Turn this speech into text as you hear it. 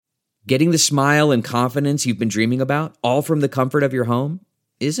Getting the smile and confidence you've been dreaming about, all from the comfort of your home,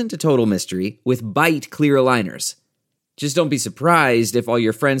 isn't a total mystery with Byte clear aligners. Just don't be surprised if all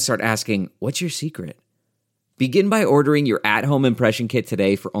your friends start asking, "What's your secret?" Begin by ordering your at-home impression kit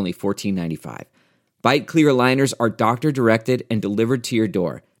today for only $14.95. Byte clear aligners are doctor-directed and delivered to your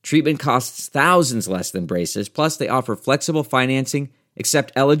door. Treatment costs thousands less than braces, plus they offer flexible financing,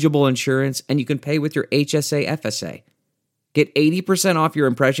 accept eligible insurance, and you can pay with your HSA FSA. Get 80% off your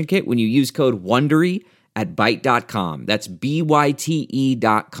impression kit when you use code WONDERY at Byte.com. That's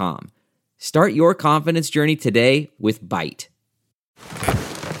BYTE.com. Start your confidence journey today with Byte.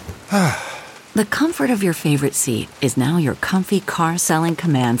 The comfort of your favorite seat is now your comfy car selling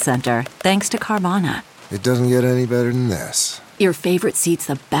command center, thanks to Carvana. It doesn't get any better than this. Your favorite seat's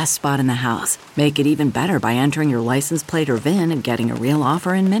the best spot in the house. Make it even better by entering your license plate or VIN and getting a real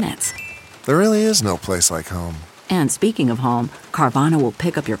offer in minutes. There really is no place like home. And speaking of home, Carvana will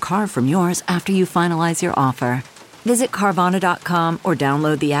pick up your car from yours after you finalize your offer. Visit Carvana.com or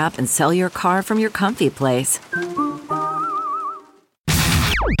download the app and sell your car from your comfy place.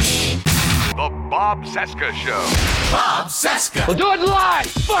 The Bob Cesca Show. Bob Cesca. We'll do it live.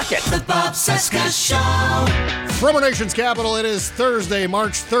 Fuck it. The Bob Cesca Show. From our nation's capital, it is Thursday,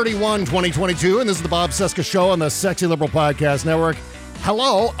 March 31, 2022, and this is the Bob Cesca Show on the Sexy Liberal Podcast Network.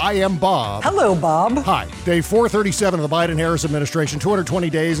 Hello, I am Bob. Hello, Bob. Hi. Day 437 of the Biden-Harris administration, 220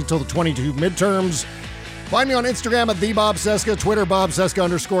 days until the 22 midterms. Find me on Instagram at TheBobCesca, Twitter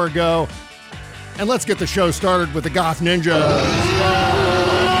 @BobCesca_go. And let's get the show started with the Goth Ninjas.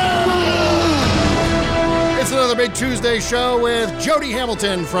 It's another big Tuesday show with Jody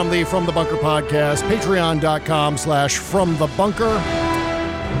Hamilton from the Bunker podcast,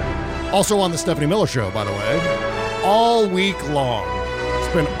 patreon.com/FromTheBunker. Also on the Stephanie Miller Show, by the way, all week long.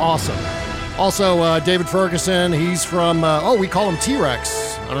 It's been awesome. Also, David Ferguson, he's from, we call him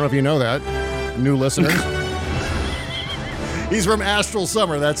T-Rex. I don't know if you know that, new listeners. He's from Astral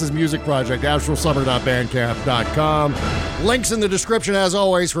Summer. That's his music project, astralsummer.bandcamp.com. Links in the description, as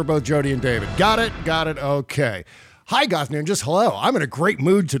always, for both Jody and David. Got it? Got it. Okay. Hi, Goth Ninjas. Hello. I'm in a great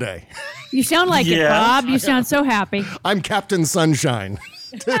mood today. You sound like it, Bob. You sound so happy. I'm Captain Sunshine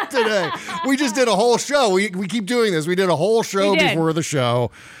today. We just did a whole show. We keep doing this. We did a whole show before the show.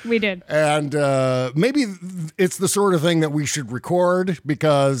 We did. And maybe it's the sort of thing that we should record,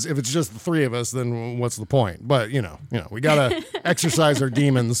 because if it's just the three of us, then what's the point? But, you know, we got to exercise our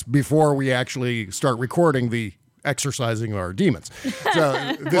demons before we actually start recording the exercising our demons. So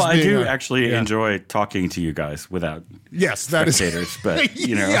I do actually enjoy talking to you guys without spectators, but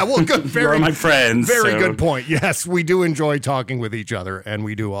you know, good. You're my friends. Very good point. Yes, we do enjoy talking with each other, and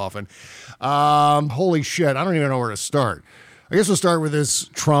we do often. Holy shit, I don't even know where to start. I guess we'll start with this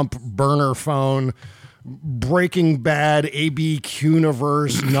Trump burner phone, Breaking Bad,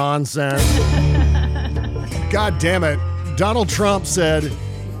 ABQ-niverse nonsense. God damn it. Donald Trump said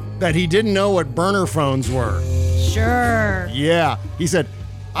that he didn't know what burner phones were. Sure. Yeah. He said,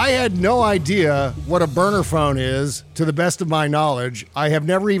 I had no idea what a burner phone is. To the best of my knowledge, I have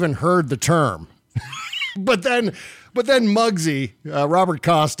never even heard the term. But then Muggsy, Robert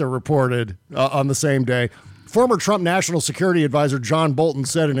Costa, reported on the same day, former Trump National Security Advisor John Bolton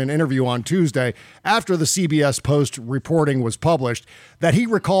said in an interview on Tuesday, after the CBS Post reporting was published, that he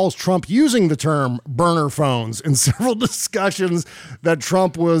recalls Trump using the term burner phones in several discussions that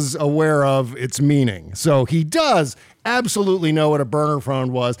Trump was aware of its meaning. So he does absolutely know what a burner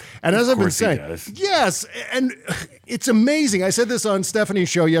phone was. And as I've been saying, yes, and it's amazing. I said this on Stephanie's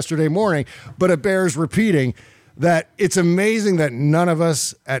show yesterday morning, but it bears repeating, that it's amazing that none of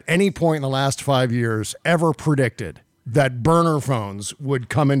us at any point in the last 5 years ever predicted that burner phones would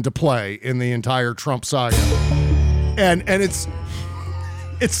come into play in the entire Trump saga. And it's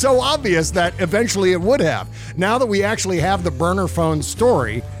so obvious that eventually it would have. Now that we actually have the burner phone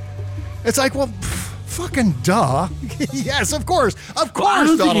story, it's like, well, fucking duh. Yes, of course. Of course, I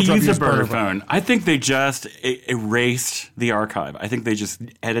don't Donald think Trump used used a burner phone. I think they just erased the archive. I think they just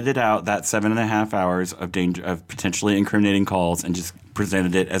edited out that 7.5 hours of potentially incriminating calls and just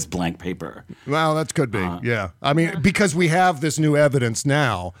presented it as blank paper. Well, that could be. Yeah. I mean, because we have this new evidence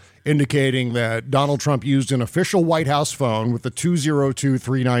now indicating that Donald Trump used an official White House phone with the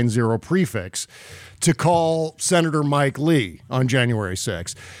 202390 prefix to call Senator Mike Lee on January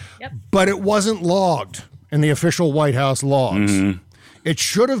 6th. Yep. But it wasn't logged in the official White House logs. Mm-hmm. It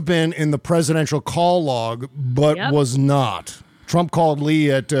should have been in the presidential call log, but was not. Trump called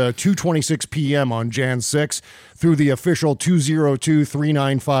Lee at 2:26 p.m. on Jan 6 through the official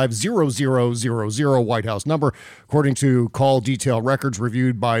 202-395-0000 White House number, according to call detail records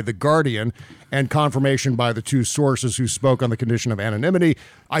reviewed by The Guardian and confirmation by the two sources who spoke on the condition of anonymity.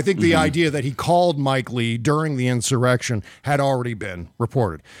 I think the idea that he called Mike Lee during the insurrection had already been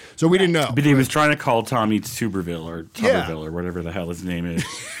reported. So we didn't know. But he was trying to call Tommy Tuberville or Tuberville or whatever the hell his name is.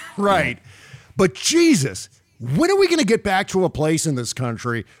 Right. But Jesus, when are we going to get back to a place in this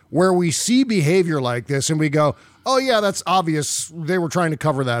country where we see behavior like this and we go, oh, yeah, that's obvious. They were trying to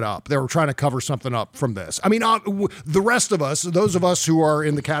cover that up. They were trying to cover something up from this. I mean, the rest of us, those of us who are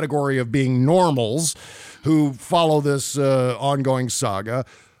in the category of being normals, who follow this ongoing saga,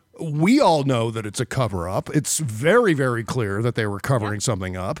 we all know that it's a cover up. It's very, very clear that they were covering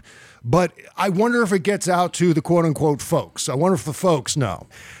something up. But I wonder if it gets out to the quote unquote folks. I wonder if the folks know.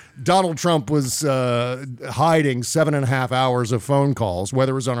 Donald Trump was hiding 7.5 hours of phone calls,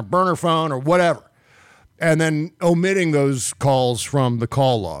 whether it was on a burner phone or whatever, and then omitting those calls from the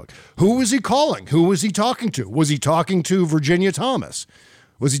call log. Who was he calling? Who was he talking to? Was he talking to Virginia Thomas?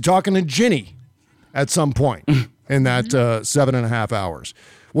 Was he talking to Ginny at some point in that 7.5 hours?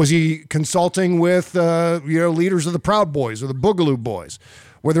 Was he consulting with leaders of the Proud Boys or the Boogaloo Boys?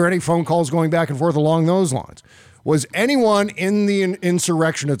 Were there any phone calls going back and forth along those lines? Was anyone in the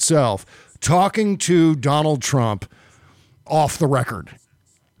insurrection itself talking to Donald Trump off the record?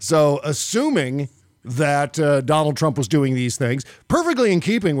 So assuming that Donald Trump was doing these things, perfectly in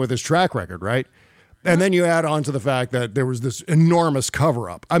keeping with his track record, right? And then you add on to the fact that there was this enormous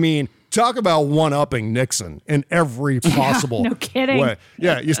cover-up. I mean, talk about one-upping Nixon in every possible no kidding. way.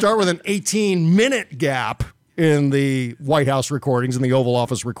 Yeah, you start with an 18-minute gap in the White House recordings and the Oval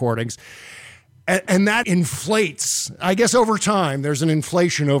Office recordings. And that inflates, I guess, over time. There's an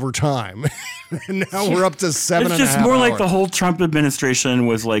inflation over time. And now we're up to 7.5 hours. It's just more like the whole Trump administration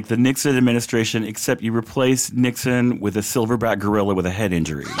was like the Nixon administration, except you replace Nixon with a silverback gorilla with a head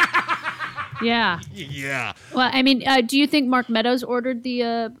injury. Yeah. Yeah. Well, I mean, do you think Mark Meadows ordered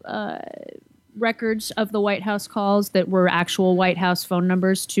the records of the White House calls that were actual White House phone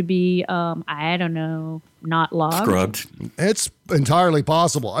numbers to be, I don't know, not logged? Scrubbed. It's entirely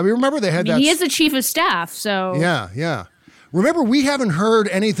possible. I mean, remember they had that. He is the chief of staff, so. Yeah. Remember, we haven't heard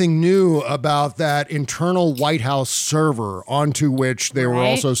anything new about that internal White House server onto which they were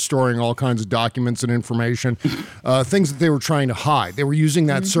also storing all kinds of documents and information, things that they were trying to hide. They were using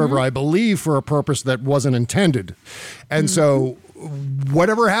that server, I believe, for a purpose that wasn't intended. And so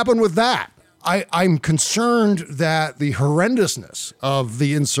whatever happened with that? I'm concerned that the horrendousness of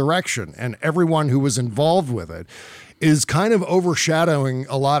the insurrection and everyone who was involved with it is kind of overshadowing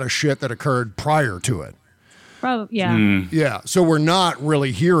a lot of shit that occurred prior to it. Probably, yeah. Yeah, so we're not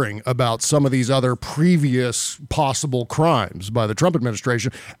really hearing about some of these other previous possible crimes by the Trump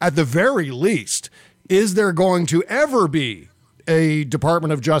administration. At the very least, is there going to ever be a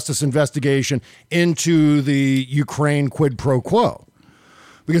Department of Justice investigation into the Ukraine quid pro quo?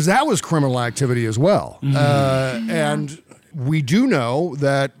 Because that was criminal activity as well. And we do know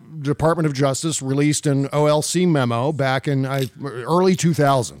that the Department of Justice released an OLC memo back in early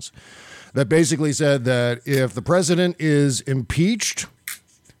 2000s that basically said that if the president is impeached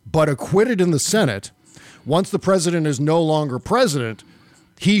but acquitted in the Senate, once the president is no longer president,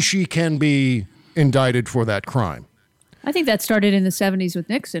 she can be indicted for that crime. I think that started in the 70s with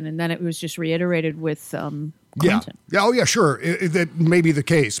Nixon, and then it was just reiterated with Clinton. Yeah. Oh, yeah, sure. That may be the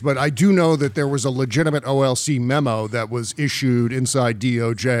case. But I do know that there was a legitimate OLC memo that was issued inside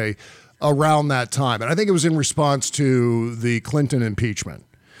DOJ around that time. And I think it was in response to the Clinton impeachment.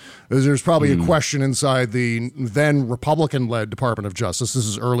 There's probably a question inside the then Republican-led Department of Justice. This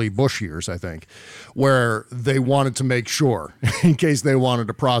is early Bush years, I think, where they wanted to make sure in case they wanted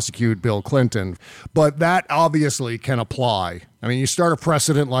to prosecute Bill Clinton. But that obviously can apply. I mean, you start a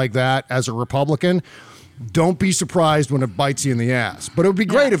precedent like that as a Republican, don't be surprised when it bites you in the ass. But it would be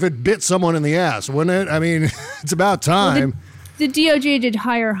great if it bit someone in the ass, wouldn't it? I mean, it's about time. Well, the DOJ did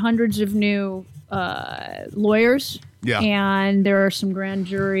hire hundreds of new lawyers. Yeah. And there are some grand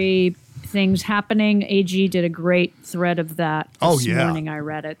jury things happening. AG did a great thread of that this morning. I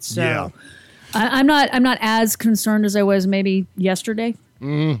read it. So I'm not as concerned as I was maybe yesterday.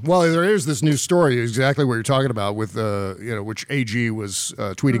 Well, there is this new story, exactly what you're talking about, with which AG was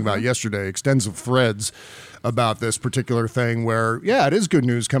tweeting about yesterday, extensive threads about this particular thing where, it is good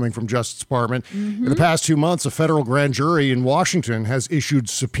news coming from Justice Department. In the past 2 months, a federal grand jury in Washington has issued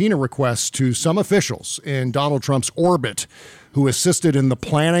subpoena requests to some officials in Donald Trump's orbit who assisted in the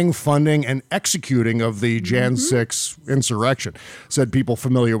planning, funding, and executing of the Jan 6 insurrection, said people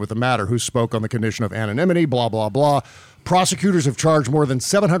familiar with the matter who spoke on the condition of anonymity, blah, blah, blah. Prosecutors have charged more than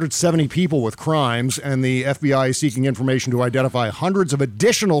 770 people with crimes, and the FBI is seeking information to identify hundreds of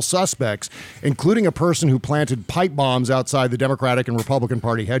additional suspects, including a person who planted pipe bombs outside the Democratic and Republican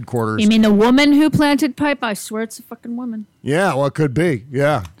Party headquarters. You mean the woman who planted pipe? I swear it's a fucking woman. Yeah, well, it could be.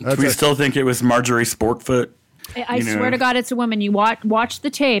 Yeah. We still think it was Marjorie Sporkfoot. I swear to God, it's a woman. You watch the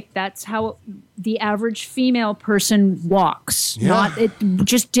tape. That's how the average female person walks. Yeah. It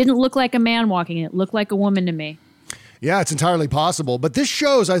just didn't look like a man walking. It looked like a woman to me. Yeah, it's entirely possible. But this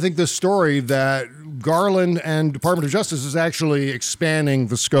shows, I think, this story that Garland and Department of Justice is actually expanding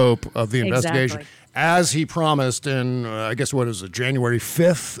the scope of the investigation. Exactly. As he promised in, I guess, what is it, January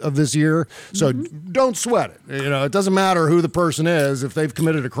 5th of this year? So don't sweat it. It doesn't matter who the person is. If they've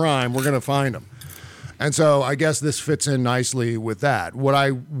committed a crime, we're going to find them. And so I guess this fits in nicely with that. What I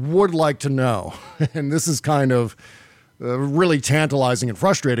would like to know, and this is kind of a really tantalizing and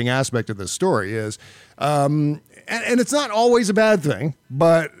frustrating aspect of this story, is, and it's not always a bad thing,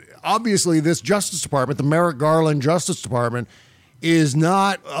 but obviously this Justice Department, the Merrick Garland Justice Department, is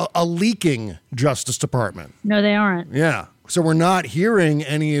not a leaking Justice Department. No, they aren't. Yeah. So we're not hearing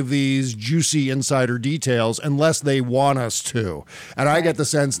any of these juicy insider details unless they want us to. And I get the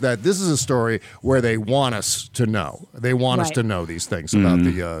sense that this is a story where they want us to know. They want us to know these things about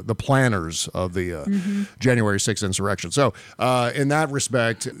the planners of the January 6th insurrection. So in that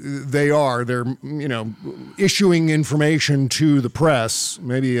respect, they're issuing information to the press,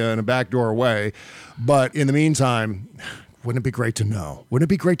 maybe in a backdoor way. But in the meantime, wouldn't it be great to know? Wouldn't it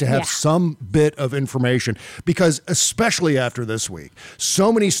be great to have some bit of information? Because especially after this week,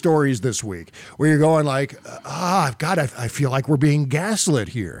 so many stories this week where you're going like, God, I feel like we're being gaslit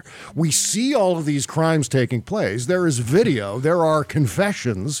here. We see all of these crimes taking place. There is video. There are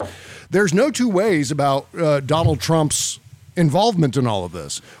confessions. There's no two ways about Donald Trump's involvement in all of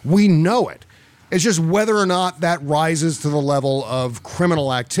this. We know it. It's just whether or not that rises to the level of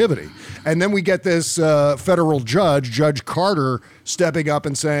criminal activity. And then we get this federal judge, Judge Carter, stepping up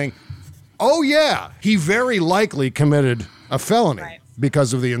and saying, oh, yeah, he very likely committed a felony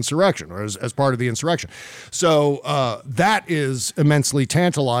because of the insurrection or as part of the insurrection. So that is immensely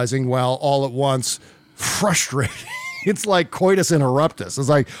tantalizing while all at once frustrating. It's like coitus interruptus. It's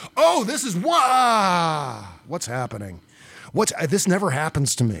like, oh, this is what's happening? This never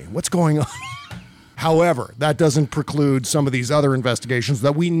happens to me. What's going on? However, that doesn't preclude some of these other investigations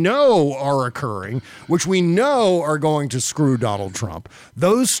that we know are occurring, which we know are going to screw Donald Trump.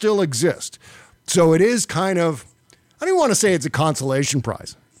 Those still exist. So it is kind of, I don't even want to say it's a consolation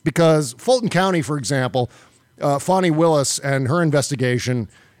prize, because Fulton County, for example, Fani Willis and her investigation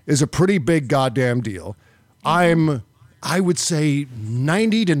is a pretty big goddamn deal. I would say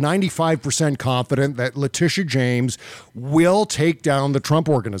 90 to 95% confident that Letitia James will take down the Trump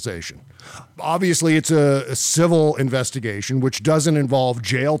Organization. Obviously, it's a civil investigation, which doesn't involve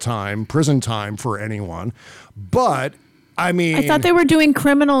jail time, prison time for anyone. But, I mean... I thought they were doing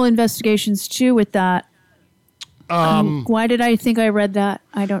criminal investigations, too, with that. Why did I think I read that?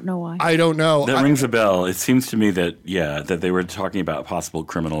 I don't know why. I don't know. That rings a bell. It seems to me that they were talking about possible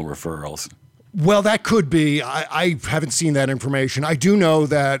criminal referrals. Well, that could be. I haven't seen that information. I do know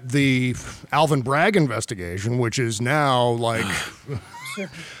that the Alvin Bragg investigation, which is now like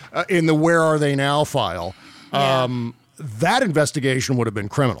in the Where Are They Now file, that investigation would have been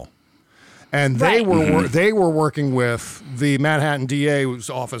criminal. And they were working with the Manhattan DA's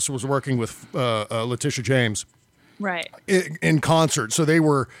office was working with Letitia James. Right. In concert. So they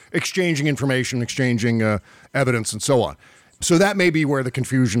were exchanging information, exchanging evidence and so on. So that may be where the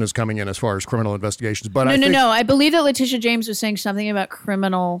confusion is coming in as far as criminal investigations. But No. I believe that Letitia James was saying something about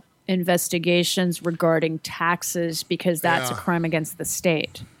criminal investigations regarding taxes because that's a crime against the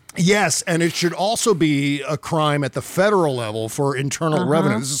state. Yes, and it should also be a crime at the federal level for internal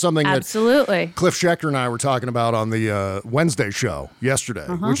revenue. This is something that Cliff Schechter and I were talking about on the Wednesday show yesterday,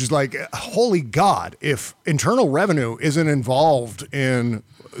 which is like, holy God, if internal revenue isn't involved in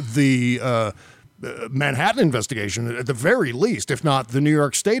the Manhattan investigation, at the very least, if not the New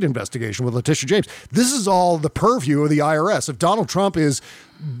York State investigation with Letitia James. This is all the purview of the IRS. If Donald Trump is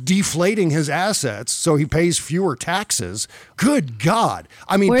deflating his assets so he pays fewer taxes, good God.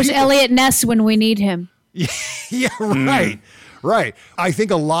 I mean, where's Elliot Ness when we need him? Yeah, right. Right. I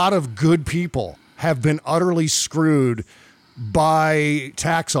think a lot of good people have been utterly screwed by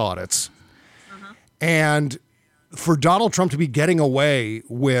tax audits. And for Donald Trump to be getting away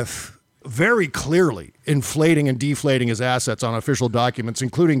with very clearly inflating and deflating his assets on official documents,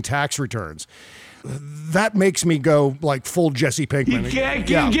 including tax returns, that makes me go like full Jesse Pinkman. He can't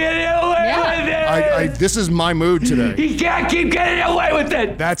keep getting away with it. This is my mood today. He can't keep getting away with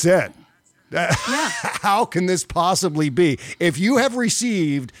it. That's it. How can this possibly be? If you have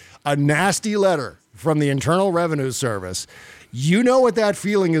received a nasty letter from the Internal Revenue Service, you know what that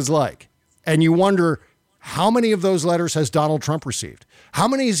feeling is like. And you wonder, how many of those letters has Donald Trump received? How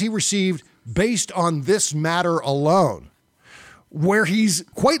many has he received based on this matter alone, where he's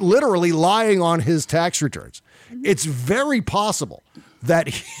quite literally lying on his tax returns? It's very possible that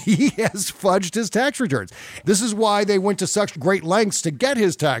he has fudged his tax returns. This is why they went to such great lengths to get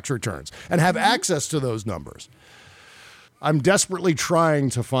his tax returns and have access to those numbers. I'm desperately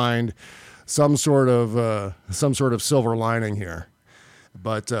trying to find some sort of silver lining here,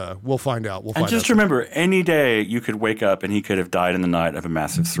 but we'll find out. And just remember, any day you could wake up and he could have died in the night of a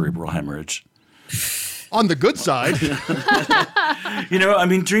massive cerebral hemorrhage. On the good side.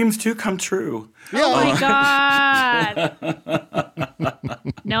 Dreams do come true. Yeah. Oh, my God.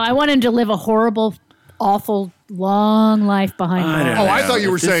 No, I want him to live a horrible, awful, long life behind me. Oh, I thought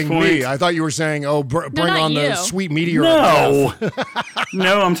you were saying me. I thought you were saying, bring on the sweet meteor. No.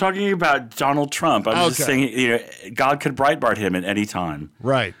 No, I'm talking about Donald Trump. I'm just saying, God could Breitbart him at any time.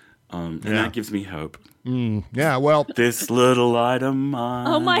 Right. And that gives me hope. Yeah, well. This little light of mine.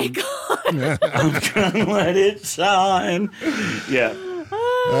 Oh, my God. I'm going to let it shine. Yeah.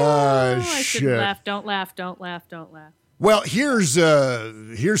 I shouldn't laugh. Don't laugh. Don't laugh. Don't laugh. Well, here's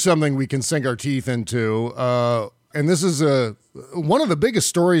something we can sink our teeth into. And this is one of the biggest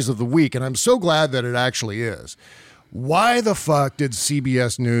stories of the week, and I'm so glad that it actually is. Why the fuck did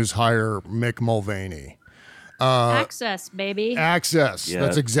CBS News hire Mick Mulvaney? Access, baby. Access. Yep.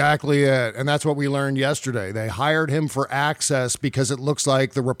 That's exactly it. And that's what we learned yesterday. They hired him for access because it looks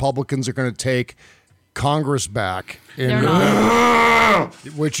like the Republicans are going to take Congress back. They're not.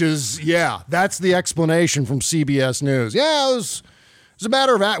 Which is, that's the explanation from CBS News. Yeah, it's a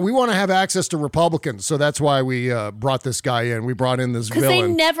matter of, we want to have access to Republicans. So that's why we brought this guy in. We brought in this villain. Because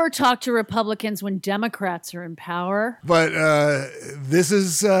they never talk to Republicans when Democrats are in power. But this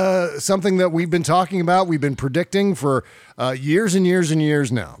is something that we've been talking about. We've been predicting for years and years and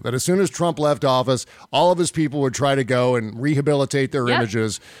years now, that as soon as Trump left office, all of his people would try to go and rehabilitate their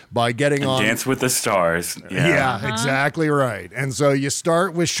images by getting on Dance with the Stars. Yeah, exactly right. And so you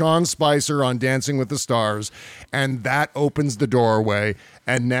start with Sean Spicer on Dancing with the Stars, and that opens the doorway.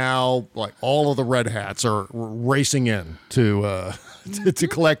 And now, like, all of the red hats are racing in to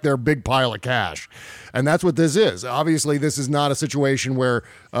collect their big pile of cash. And that's what this is. Obviously, this is not a situation where,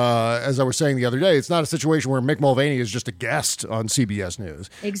 as I was saying the other day, it's not a situation where Mick Mulvaney is just a guest on CBS News.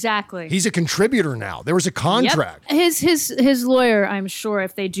 Exactly. He's a contributor now. There was a contract. Yep. His lawyer, I'm sure,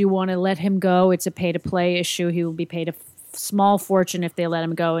 if they do want to let him go, it's a pay-to-play issue. He will be paid a small fortune if they let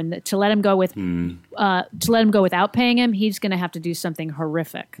him go, and to let him go without paying him, he's going to have to do something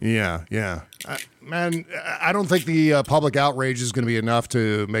horrific. Yeah. Man, I don't think the public outrage is going to be enough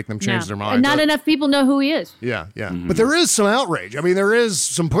to make them change their mind. And not enough people know who he is. Yeah. Mm-hmm. But there is some outrage. I mean, there is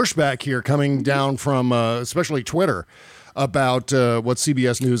some pushback here coming down from especially Twitter about what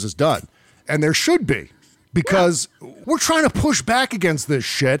CBS News has done. And there should be. Because we're trying to push back against this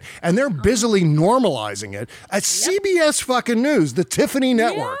shit, and they're busily normalizing it at CBS fucking News, the Tiffany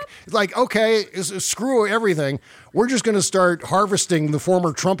Network. It's like, okay, screw everything. We're just going to start harvesting the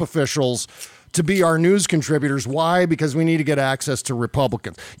former Trump officials to be our news contributors. Why? Because we need to get access to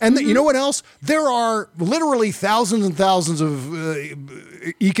Republicans. And you know what else? There are literally thousands and thousands of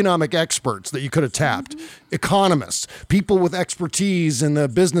economic experts that you could have tapped. Economists, people with expertise in the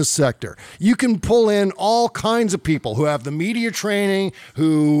business sector. You can pull in all kinds of people who have the media training,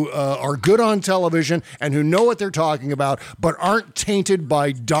 who are good on television, and who know what they're talking about, but aren't tainted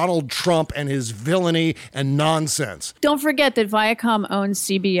by Donald Trump and his villainy and nonsense. Don't forget that Viacom owns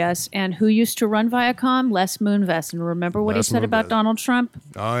CBS, and who used to run Viacom? Les Moonves. And remember what he said about Donald Trump?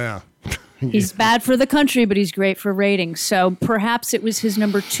 Oh, yeah. He's bad for the country, but he's great for ratings. So perhaps it was his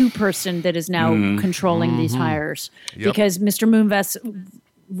number 2 person that is now controlling these hires because Mr. Moonves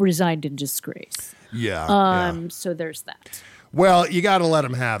resigned in disgrace. So there's that. Well, you got to let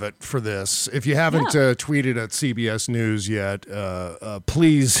him have it for this. If you haven't tweeted at CBS News yet,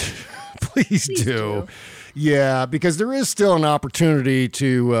 please do. Yeah, because there is still an opportunity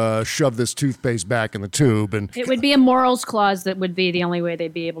to shove this toothpaste back in the tube. And it would be a morals clause that would be the only way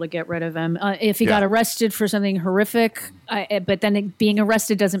they'd be able to get rid of him. If he got arrested for something horrific, but then being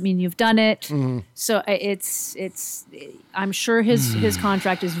arrested doesn't mean you've done it. So it's. I'm sure his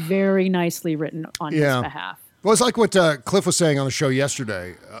contract is very nicely written on his behalf. Well, it's like what Cliff was saying on the show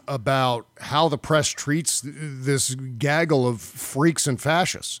yesterday about how the press treats this gaggle of freaks and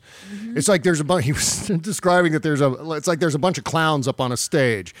fascists. Mm-hmm. It's like there's a bunch. He was describing that it's like there's a bunch of clowns up on a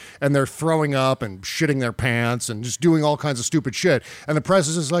stage and they're throwing up and shitting their pants and just doing all kinds of stupid shit. And the press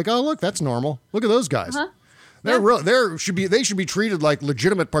is just like, oh, look, that's normal. Look at those guys. Uh-huh. They should be treated like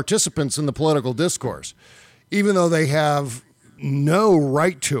legitimate participants in the political discourse, even though they have no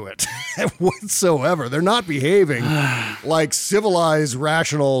right to it whatsoever. They're not behaving like civilized,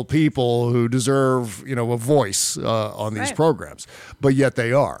 rational people who deserve, a voice on these programs, but yet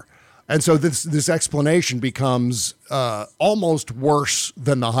they are. And so this explanation becomes almost worse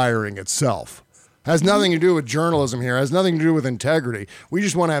than the hiring itself. Has nothing to do with journalism here. Has nothing to do with integrity. We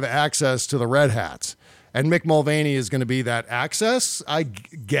just want to have access to the red hats. And Mick Mulvaney is going to be that access, I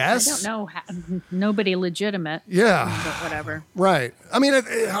guess. I don't know. Nobody legitimate. Yeah. But whatever. Right. I mean,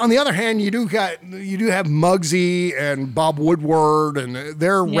 on the other hand, you do have Muggsy and Bob Woodward, and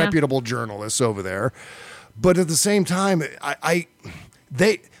they're reputable journalists over there. But at the same time,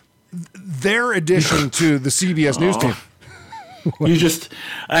 their addition to the CBS News team.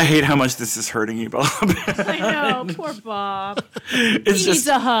 I hate how much this is hurting you, Bob. I know, poor Bob. He needs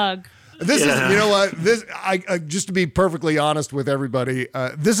a hug. This is, you know what? Just to be perfectly honest with everybody,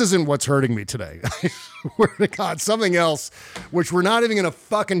 this isn't what's hurting me today. I swear to God, something else, which we're not even going to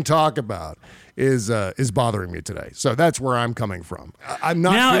fucking talk about, is bothering me today. So that's where I'm coming from. I'm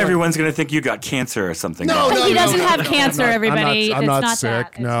not. Now everyone's going to think you got cancer or something. No, he doesn't have cancer. Everybody, I'm not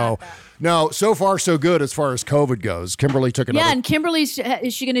sick. No. No, so far so good as far as COVID goes. Kimberly took another. Yeah, and Kimberly's,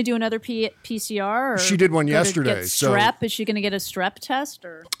 is she going to do another PCR? Or she did one yesterday. Strep? Is she going to get a strep test?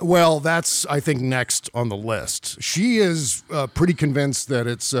 Or? Well, that's, I think, next on the list. She is pretty convinced that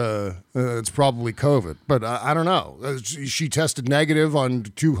it's probably COVID, but I don't know. She tested negative on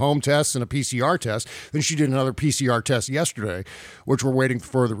 2 home tests and a PCR test. Then she did another PCR test yesterday, which we're waiting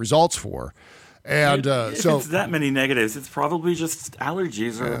for the results for. And if it's that many negatives, it's probably just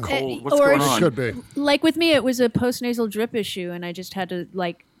allergies or a cold. What's or going on? Could be. Like with me, it was a postnasal drip issue, and I just had to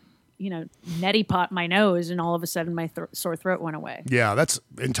neti pot my nose, and all of a sudden my sore throat went away. Yeah, that's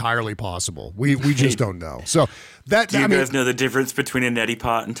entirely possible. We just don't know. So that do you guys know the difference between a neti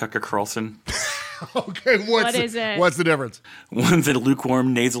pot and Tucker Carlson? Okay, what is it? What's the difference? One's a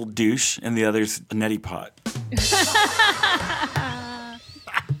lukewarm nasal douche, and the other's a neti pot.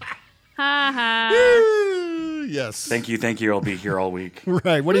 Yes. Thank you. I'll be here all week.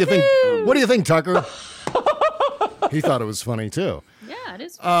 Right. What do you think? What do you think, Tucker? He thought it was funny too. Yeah, it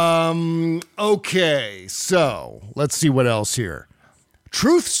is. Okay, so let's see what else here.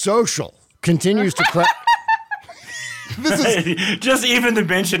 Truth Social continues to crack. This is just even the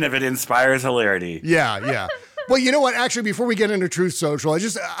mention of it inspires hilarity. Yeah. Well, you know what? Actually, before we get into Truth Social,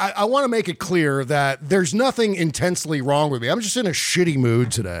 I want to make it clear that there's nothing intensely wrong with me. I'm just in a shitty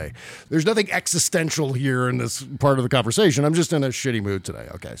mood today. There's nothing existential here in this part of the conversation. I'm just in a shitty mood today.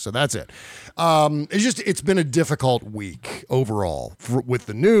 Okay, so that's it. It's been a difficult week overall with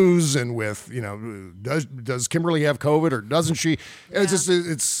the news and with, does Kimberly have COVID or doesn't she? Yeah.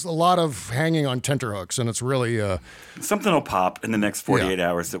 It's a lot of hanging on tenterhooks, and it's really something will pop in the next 48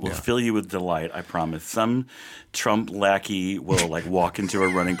 hours that will fill you with delight. I promise. Some Trump lackey will walk into a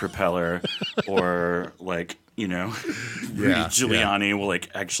running propeller, or Rudy Giuliani will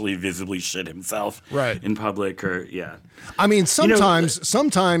actually visibly shit himself in public, or I mean,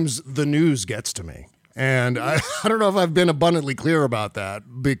 sometimes the news gets to me. And I don't know if I've been abundantly clear about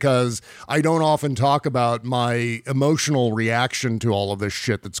that, because I don't often talk about my emotional reaction to all of this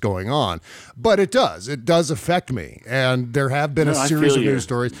shit that's going on. But it does. It does affect me. And there have been a series of news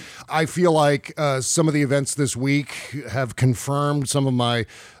stories. I feel like some of the events this week have confirmed some of my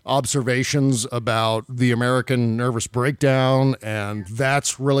observations about the American nervous breakdown, and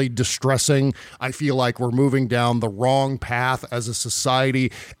that's really distressing. I feel like we're moving down the wrong path as a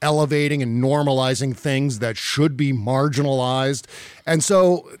society, elevating and normalizing things that should be marginalized. And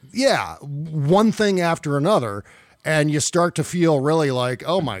so, one thing after another, and you start to feel really like,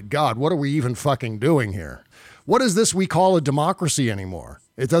 oh my God, what are we even fucking doing here? What is this we call a democracy anymore?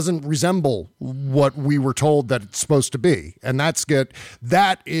 It doesn't resemble what we were told that it's supposed to be. And that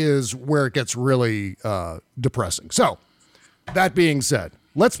is where it gets really depressing. So, that being said,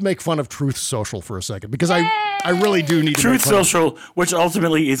 let's make fun of Truth Social for a second, because I really do need to Truth Social, which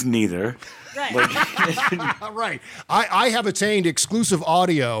ultimately is neither. Right. Right. I have attained exclusive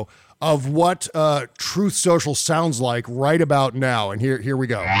audio of what Truth Social sounds like right about now. And here we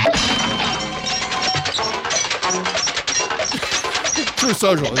go. Truth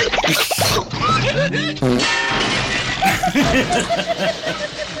Social.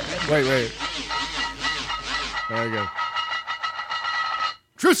 Wait. There you go.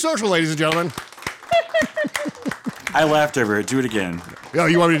 Truth Social, ladies and gentlemen. I laughed over it. Do it again. Oh,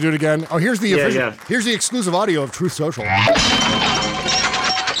 you want me to do it again? Oh, here's the official. Yeah. Here's the exclusive audio of Truth Social. Yeah,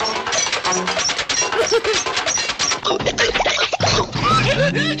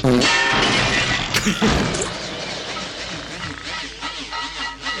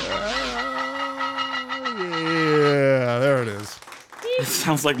 there it is. It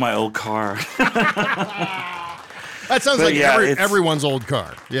sounds like my old car. That sounds like everyone's old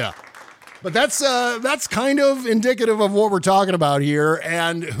car. Yeah. But that's kind of indicative of what we're talking about here.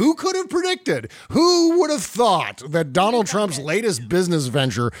 And who could have predicted? Who would have thought that Donald Trump's latest business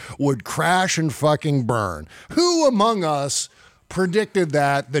venture would crash and fucking burn? Who among us predicted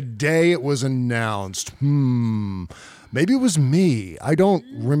that the day it was announced? Maybe it was me. I don't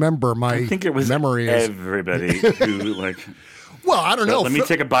remember. I think it was memory everybody who Well, I don't know. Let me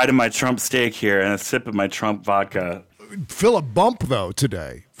take a bite of my Trump steak here and a sip of my Trump vodka. Philip Bump, though,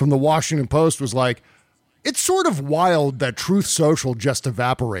 today from the Washington Post was like, it's sort of wild that Truth Social just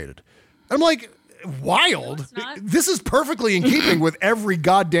evaporated. I'm like, wild? This is perfectly in keeping with every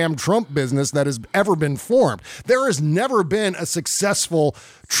goddamn Trump business that has ever been formed. There has never been a successful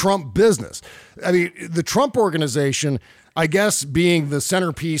Trump business. I mean, the Trump Organization, I guess being the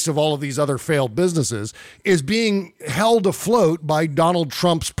centerpiece of all of these other failed businesses, is being held afloat by Donald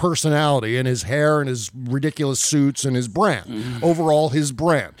Trump's personality and his hair and his ridiculous suits and his brand. Overall, his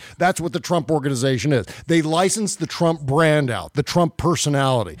brand. That's what the Trump Organization is. They license the Trump brand out, the Trump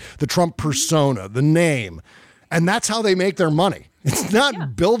personality, the Trump persona, the name. And that's how they make their money. It's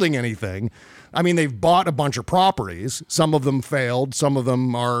not building anything. I mean, they've bought a bunch of properties. Some of them failed. Some of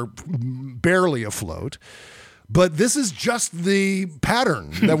them are barely afloat. But this is just the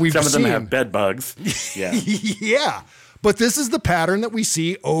pattern that we've seen. Some of them have bed bugs. Yeah. Yeah. But this is the pattern that we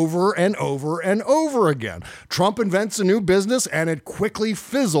see over and over and over again. Trump invents a new business and it quickly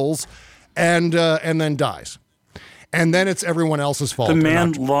fizzles and then dies. And then it's everyone else's fault. The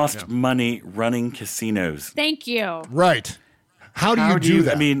man lost money running casinos. Thank you. Right. How do you do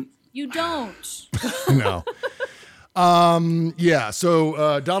that? I mean, you don't. No. Yeah.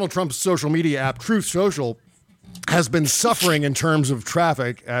 So Donald Trump's social media app, Truth Social, has been suffering in terms of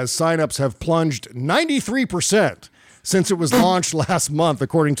traffic as signups have plunged 93% since it was launched last month,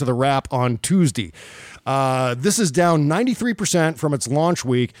 according to the Wrap on Tuesday. This is down 93% from its launch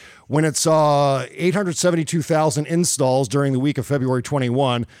week when it saw 872,000 installs during the week of February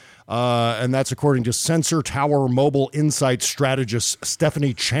 21. And that's according to Sensor Tower Mobile Insights strategist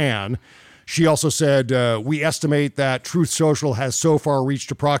Stephanie Chan. She also said, we estimate that Truth Social has so far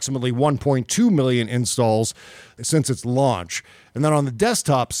reached approximately 1.2 million installs since its launch. And then on the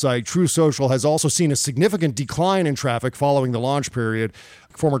desktop site, Truth Social has also seen a significant decline in traffic following the launch period.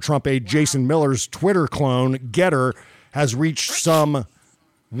 Former Trump aide Jason Miller's Twitter clone, Getter, has reached some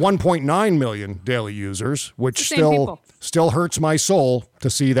 1.9 million daily users, which still hurts my soul to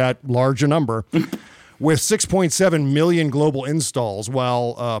see that large a number. With 6.7 million global installs,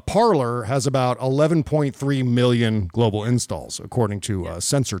 while Parler has about 11.3 million global installs, according to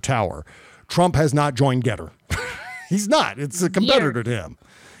Sensor Tower. Trump has not joined Getter. He's not. It's a competitor to him.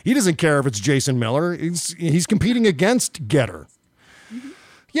 He doesn't care if it's Jason Miller. He's competing against Getter.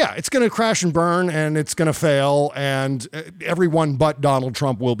 Yeah, it's going to crash and burn, and it's going to fail, and everyone but Donald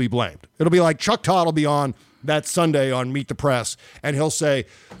Trump will be blamed. It'll be like Chuck Todd will be on that Sunday on Meet the Press, and he'll say,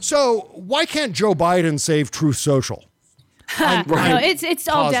 so why can't Joe Biden save Truth Social? No, it's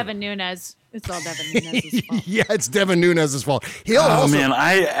all Devin Nunes. It's all Devin Nunes' fault. Yeah, it's Devin Nunes' fault. Man,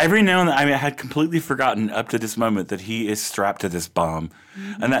 every now and then, I had completely forgotten up to this moment that he is strapped to this bomb,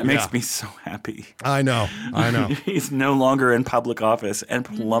 and that makes me so happy. I know. He's no longer in public office and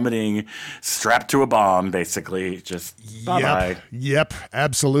plummeting, strapped to a bomb, basically. Just bye-bye. Yep,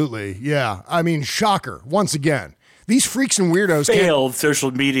 absolutely. Yeah, I mean, shocker, once again. These freaks and weirdos failed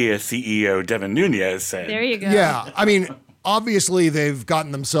social media CEO Devin Nunes said. There you go. Yeah, I mean, obviously they've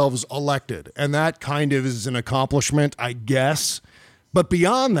gotten themselves elected, and that kind of is an accomplishment, I guess. But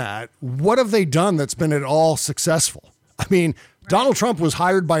beyond that, what have they done that's been at all successful? I mean, Donald Trump was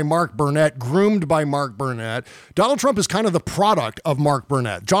hired by Mark Burnett, groomed by Mark Burnett. Donald Trump is kind of the product of Mark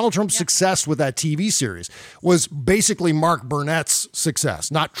Burnett. Donald Trump's success with that TV series was basically Mark Burnett's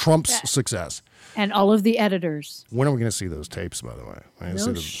success, not Trump's success. And all of the editors. When are we going to see those tapes, by the way?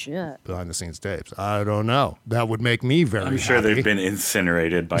 No shit. Behind-the-scenes tapes. I don't know. That would make me very I'm sure happy. They've been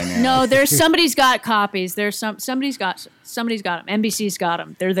incinerated by now. No, somebody's got copies. Somebody's got them. NBC's got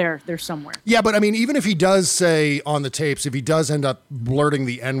them. They're there. They're somewhere. Yeah, but I mean, even if he does say on the tapes, if he does end up blurting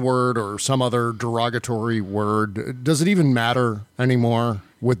the N-word or some other derogatory word, does it even matter anymore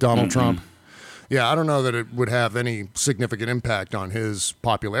with Donald Trump? Yeah, I don't know that it would have any significant impact on his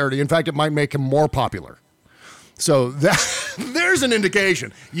popularity. In fact, it might make him more popular. So there's an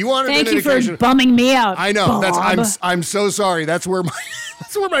indication. You wanted an indication. Thank you for bumming me out. I know. Bob. I'm so sorry. That's where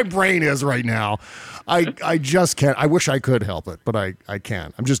my brain is right now. I just can't. I wish I could help it, but I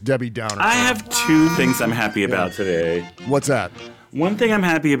can't. I'm just Debbie Downer. I have two things I'm happy about today. What's that? One thing I'm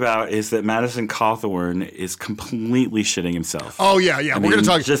happy about is that Madison Cawthorn is completely shitting himself. Oh yeah. We're going to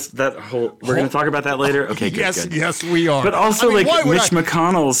talk just that whole. We're going to talk about that later. Okay, good. Yes, we are. But also, Mitch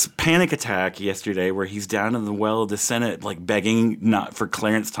McConnell's panic attack yesterday, where he's down in the well of the Senate, like begging not for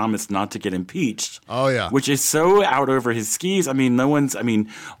Clarence Thomas not to get impeached. Oh yeah, which is so out over his skis. I mean,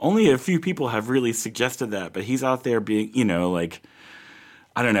 only a few people have really suggested that, but he's out there being, like.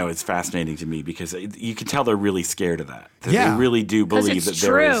 I don't know. It's fascinating to me because you can tell they're really scared of that. They really do believe that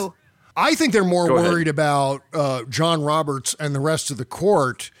there is. I think they're more worried about John Roberts and the rest of the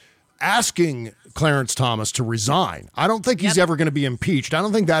court asking Clarence Thomas to resign. I don't think he's ever going to be impeached. I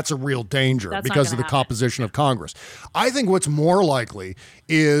don't think that's a real danger because of the composition of Congress. I think what's more likely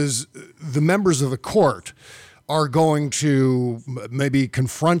is the members of the court are going to maybe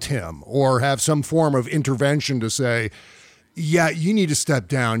confront him or have some form of intervention to say, yeah, you need to step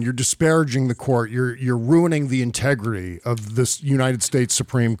down. You're disparaging the court. You're ruining the integrity of this United States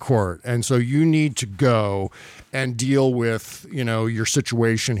Supreme Court. And so you need to go and deal with, your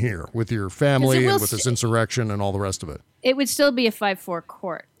situation here with your family and with this insurrection and all the rest of it. It would still be a 5-4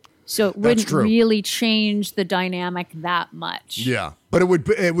 court. So it wouldn't really change the dynamic that much. Yeah. But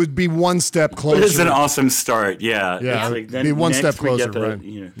it would be one step closer. It's an awesome start. Yeah. It'd be one step closer, right?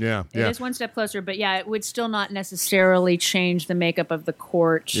 Yeah. It is one step closer, but it would still not necessarily change the makeup of the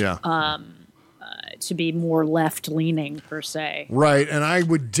court to be more left-leaning, per se. Right, and I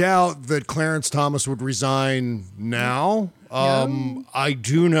would doubt that Clarence Thomas would resign now. I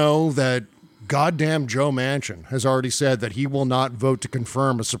do know that goddamn Joe Manchin has already said that he will not vote to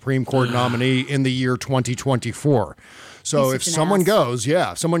confirm a Supreme Court nominee in the year 2024. So if someone goes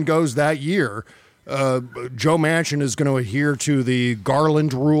that year, Joe Manchin is going to adhere to the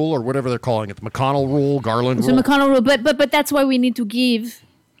Garland rule or whatever they're calling it, the McConnell rule, Garland rule. The McConnell rule, but that's why we need to give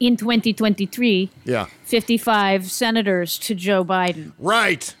in 2023 55 senators to Joe Biden.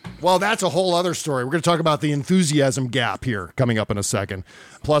 Right. Well, that's a whole other story. We're going to talk about the enthusiasm gap here coming up in a second.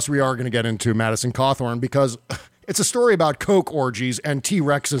 Plus, we are going to get into Madison Cawthorn because it's a story about Coke orgies and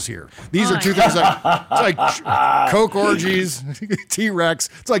T-Rexes here. These are two things it's like Coke orgies, T-Rex.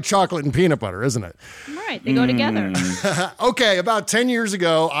 It's like chocolate and peanut butter, isn't it? Right, they go together. Okay, about 10 years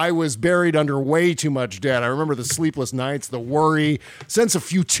ago, I was buried under way too much debt. I remember the sleepless nights, the worry, sense of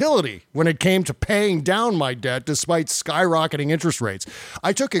futility when it came to paying down my debt despite skyrocketing interest rates.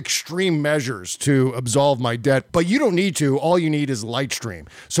 I took extreme measures to absolve my debt, but you don't need to. All you need is Lightstream.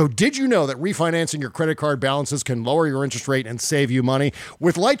 So did you know that refinancing your credit card balances can lower your interest rate and save you money?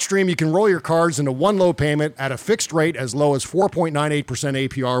 With Lightstream, you can roll your cards into one low payment at a fixed rate as low as 4.98%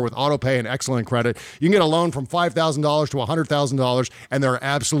 APR with autopay and excellent credit. You can get a loan from $5,000 to $100,000, and there are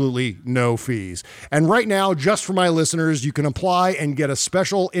absolutely no fees. And right now, just for my listeners, you can apply and get a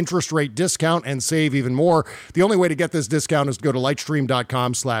special interest rate discount and save even more. The only way to get this discount is to go to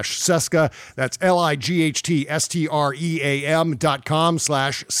lightstream.com/Cesca. That's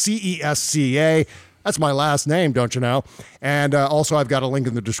lightstream.com/CESCA. That's my last name, don't you know? And also, I've got a link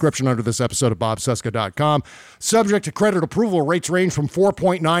in the description under this episode of bobcesca.com. Subject to credit approval, rates range from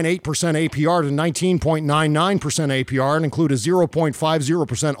 4.98% APR to 19.99% APR and include a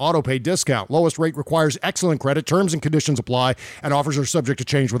 0.50% autopay discount. Lowest rate requires excellent credit. Terms and conditions apply, and offers are subject to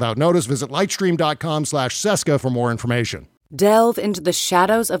change without notice. Visit lightstream.com/Cesca for more information. Delve into the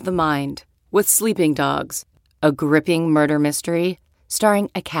shadows of the mind with Sleeping Dogs, a gripping murder mystery starring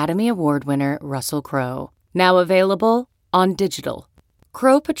Academy Award winner Russell Crowe. Now available on digital.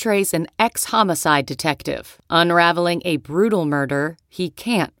 Crowe portrays an ex-homicide detective unraveling a brutal murder he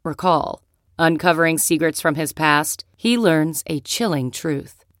can't recall. Uncovering secrets from his past, he learns a chilling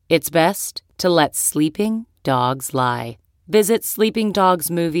truth. It's best to let sleeping dogs lie. Visit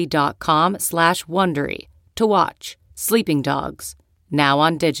sleepingdogsmovie.com/Wondery to watch Sleeping Dogs, now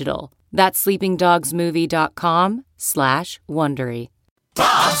on digital. That's sleepingdogsmovie.com/Wondery.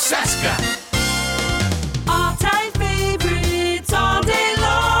 Bob Cesca. All-time favorites all day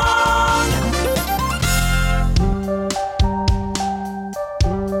long.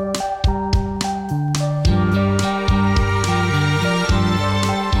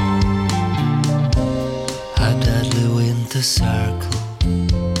 A deadly winter circle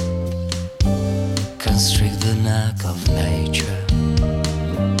constrict the neck of nature.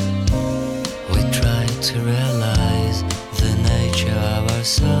 We try to realize the nature of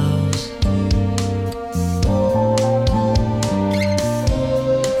ourselves.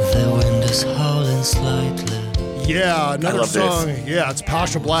 another song. This. Yeah, it's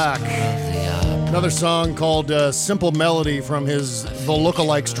Pasha Black. Another song called Simple Melody from his The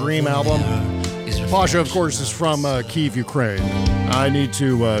Lookalikes Dream album. Pasha, of course, is from Kyiv, Ukraine. I need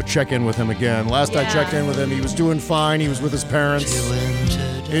to check in with him again. Last I checked in with him, he was doing fine. He was with his parents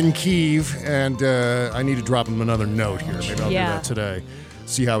in Kyiv, and I need to drop him another note here. Maybe I'll do that today.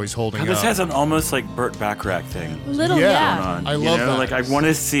 See how he's holding up. This has an almost like Burt Bacharach thing. Little, going yeah. on. I love that. Like I want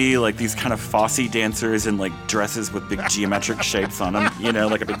to see like these kind of Fosse dancers in like dresses with big geometric shapes on them. You know,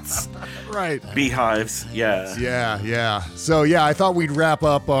 like a big beehives. Yeah. Yeah. So yeah, I thought we'd wrap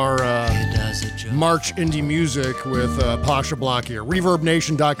up our March indie music with Pasha Black here.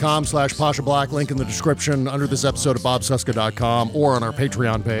 ReverbNation.com/Pasha Black. Link in the description under this episode at BobCesca.com or on our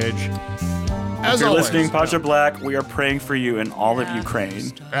Patreon page. As if you're always, listening, Pasha Black, we are praying for you in all of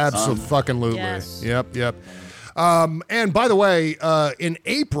Ukraine. Absolutely. Yes. Yep. And by the way, in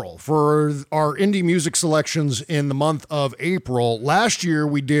April, for our indie music selections in the month of April, last year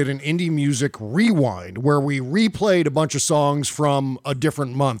we did an indie music rewind where we replayed a bunch of songs from a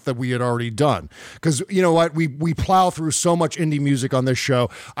different month that we had already done. Because you know what? We plow through so much indie music on this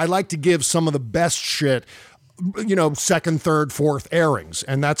show. I like to give some of the best shit, you know, second, third, fourth airings,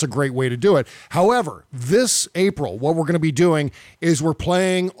 and that's a great way to do it. However, this April, what we're going to be doing is we're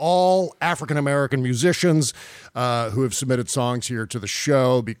playing all African-American musicians who have submitted songs here to the show.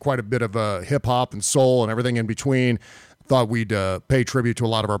 It'll be quite a bit of hip-hop and soul and everything in between. Thought we'd pay tribute to a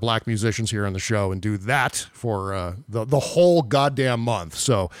lot of our black musicians here on the show and do that for the whole goddamn month.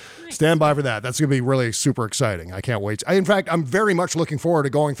 So stand by for that. That's going to be really super exciting. I can't wait. In fact, I'm very much looking forward to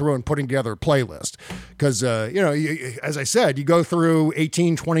going through and putting together a playlist because, as I said, you go through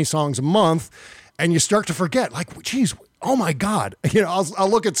 18, 20 songs a month and you start to forget, like, geez, oh my God. You know, I'll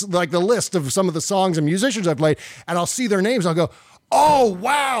look at like the list of some of the songs and musicians I've played and I'll see their names. I'll go, oh,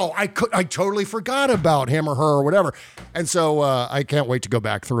 wow, I totally forgot about him or her or whatever. And so I can't wait to go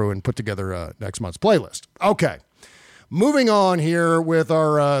back through and put together next month's playlist. Okay, moving on here with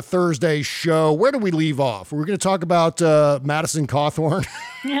our Thursday show. Where do we leave off? We're going to talk about Madison Cawthorn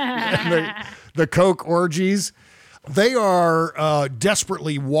and the Coke orgies. They are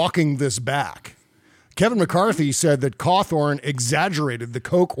desperately walking this back. Kevin McCarthy said that Cawthorn exaggerated the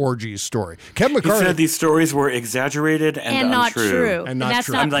Coke orgies story. Kevin McCarthy said these stories were exaggerated and not untrue. True. And not that's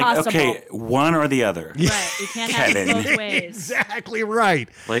true. not I'm like, possible. okay, one or the other. Right, you can't have it both ways. Exactly right.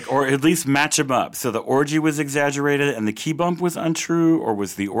 Like, or at least match them up. So the orgy was exaggerated and the key bump was untrue, or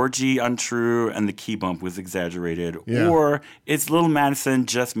was the orgy untrue and the key bump was exaggerated? Yeah. Or is little Madison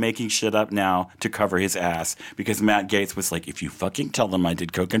just making shit up now to cover his ass? Because Matt Gaetz was like, if you fucking tell them I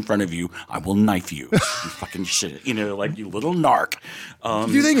did coke in front of you, I will knife you. You fucking shit. You know, like, you little narc.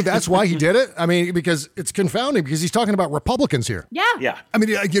 Do you think that's why he did it? I mean, because it's confounding because he's talking about Republicans here. Yeah. I mean,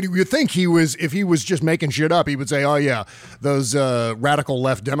 you'd think if he was just making shit up, he would say, oh, yeah, those radical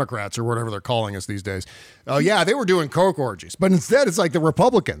left Democrats or whatever they're calling us these days. Oh, yeah, they were doing coke orgies. But instead, it's like the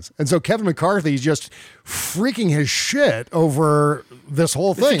Republicans. And so Kevin McCarthy's just freaking his shit over this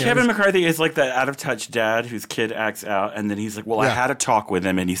whole thing. Kevin McCarthy is like that out-of-touch dad whose kid acts out, and then he's like, well, I had a talk with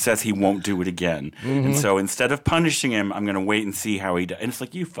him, and he says he won't do it again. Mm-hmm. And so instead of punishing him, I'm going to wait and see how he does. And it's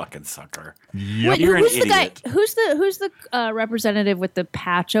like, you fucking sucker. Wait, You're who's an the guy? idiot. Who's the representative with the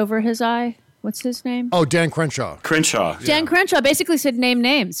patch over his eye? What's his name? Oh, Dan Crenshaw. Dan Crenshaw basically said name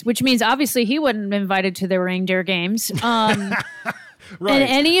names, which means obviously he wasn't invited to the reindeer games. Right. And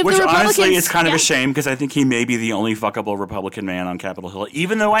any of Which the Republicans, honestly is kind of a shame because I think he may be the only fuckable Republican man on Capitol Hill,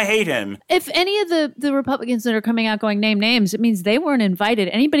 even though I hate him. If any of the Republicans that are coming out going name names, it means they weren't invited.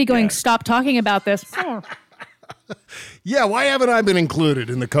 Anybody going stop talking about this? Yeah, why haven't I been included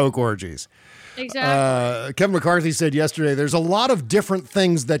in the coke orgies? Exactly. Kevin McCarthy said yesterday, there's a lot of different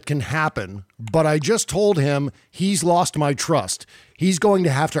things that can happen, but I just told him he's lost my trust. He's going to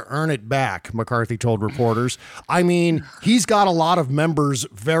have to earn it back, McCarthy told reporters. I mean, he's got a lot of members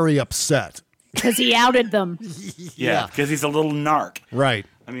very upset. Because he outed them. Yeah, because he's a little narc. Right.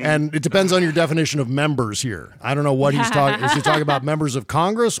 I mean, and it depends on your definition of members here. I don't know what he's talking. Is he talking about members of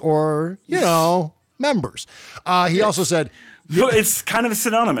Congress or, members? He also said... It's kind of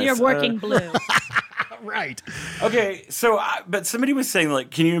synonymous. You're working blue. Right. Okay, so, but somebody was saying,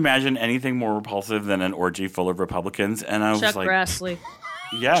 like, can you imagine anything more repulsive than an orgy full of Republicans? And I was Chuck like... Grassley.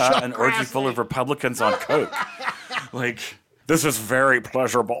 Yeah, an orgy full of Republicans on coke. Like... This is very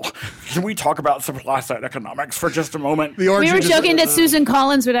pleasurable. Can we talk about supply side economics for just a moment? We were joking that Susan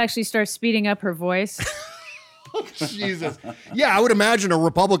Collins would actually start speeding up her voice. Jesus. Yeah, I would imagine a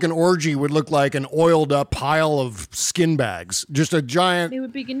Republican orgy would look like an oiled up pile of skin bags. Just a giant. It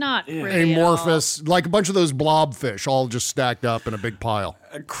would be not pretty amorphous, like a bunch of those blobfish all just stacked up in a big pile.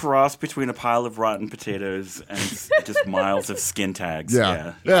 A cross between a pile of rotten potatoes and just miles of skin tags.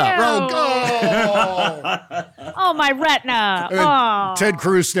 Yeah. Oh, my retina. Oh. Ted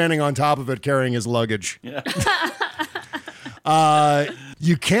Cruz standing on top of it carrying his luggage. Yeah.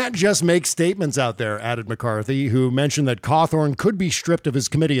 You can't just make statements out there, added McCarthy, who mentioned that Cawthorn could be stripped of his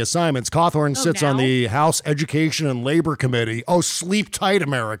committee assignments. Cawthorn sits on the House Education and Labor Committee. Oh, sleep tight,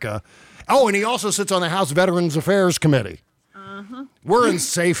 America. Oh, and he also sits on the House Veterans Affairs Committee. We're in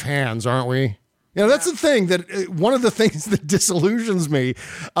safe hands, aren't we? You know, that's the thing that one of the things that disillusions me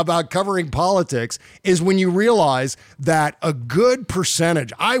about covering politics is when you realize that a good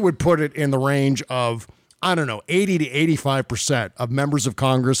percentage, I would put it in the range of, 80 to 85% of members of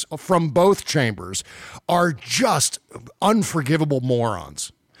Congress from both chambers are just unforgivable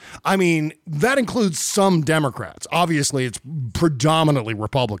morons. I mean, that includes some Democrats. Obviously, it's predominantly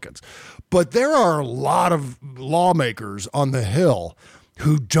Republicans. But there are a lot of lawmakers on the Hill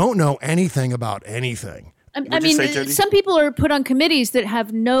who don't know anything about anything. I mean, some people are put on committees that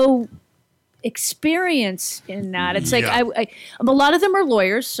have no experience in that. It's like a lot of them are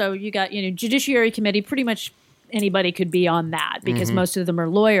lawyers. So you got, Judiciary Committee, pretty much anybody could be on that because most of them are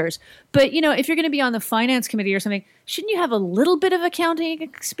lawyers. But, if you're going to be on the Finance Committee or something, shouldn't you have a little bit of accounting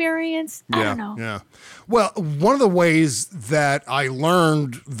experience? I don't know. Yeah. Well, one of the ways that I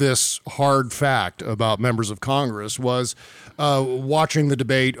learned this hard fact about members of Congress was watching the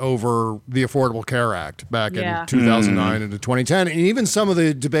debate over the Affordable Care Act back in 2009 into 2010, and even some of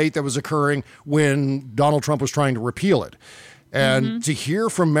the debate that was occurring when Donald Trump was trying to repeal it. And to hear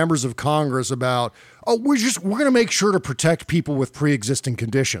from members of Congress about, we're going to make sure to protect people with pre-existing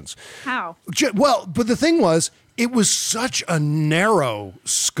conditions. How? Well, but the thing was, it was such a narrow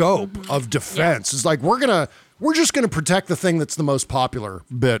scope of defense. It's like, we're just going to protect the thing that's the most popular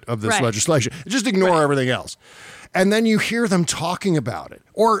bit of this legislation. Just ignore everything else. And then you hear them talking about it.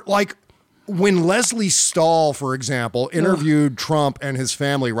 Or like when Leslie Stahl, for example, interviewed Trump and his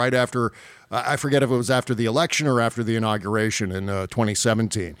family right after, I forget if it was after the election or after the inauguration in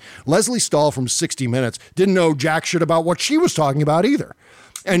 2017. Leslie Stahl from 60 Minutes didn't know jack shit about what she was talking about either.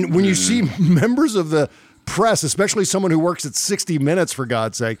 And when you see members of the press, especially someone who works at 60 Minutes, for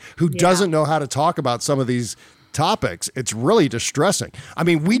God's sake, who doesn't know how to talk about some of these topics, it's really distressing. I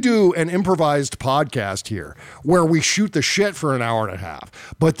mean, we do an improvised podcast here where we shoot the shit for an hour and a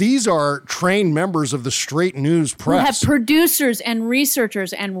half, but these are trained members of the straight news press. We have producers and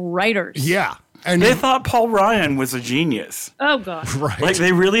researchers and writers. Yeah. And they thought Paul Ryan was a genius. Oh, God. Right. Like,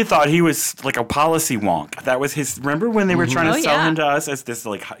 they really thought he was like a policy wonk. That was his. Remember when they were trying to sell him to us as this,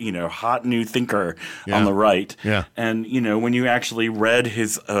 like, hot new thinker on the right? Yeah. And, when you actually read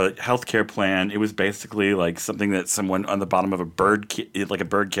his healthcare plan, it was basically like something that someone on the bottom of a bird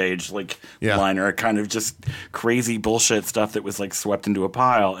cage, liner, kind of just crazy bullshit stuff that was like swept into a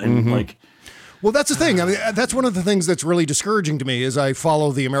pile. And well, that's the thing. I mean, that's one of the things that's really discouraging to me as I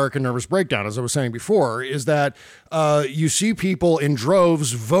follow the American Nervous Breakdown, as I was saying before, is that you see people in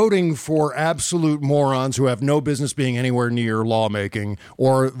droves voting for absolute morons who have no business being anywhere near lawmaking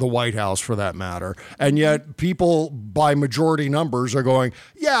or the White House for that matter. And yet people by majority numbers are going,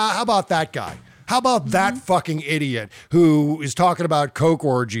 yeah, how about that guy? How about that fucking idiot who is talking about coke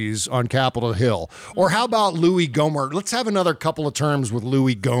orgies on Capitol Hill? Or how about Louis Gohmert? Let's have another couple of terms with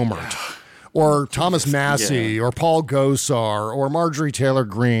Louis Gohmert. Or Thomas Massey, or Paul Gosar, or Marjorie Taylor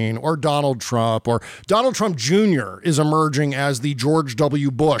Greene, or Donald Trump, or Donald Trump Jr. is emerging as the George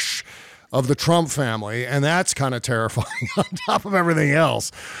W. Bush of the Trump family, and that's kind of terrifying on top of everything else.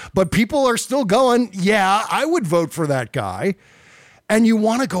 But people are still going, yeah, I would vote for that guy. And you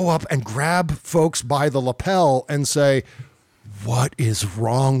want to go up and grab folks by the lapel and say, what is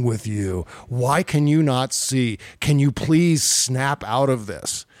wrong with you? Why can you not see? Can you please snap out of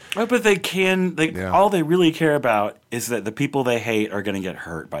this? Oh, but they can. All they really care about is that the people they hate are going to get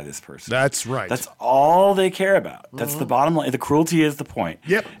hurt by this person. That's right. That's all they care about. That's the bottom line. The cruelty is the point.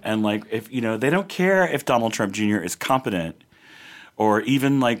 Yep. And if they don't care if Donald Trump Jr. is competent or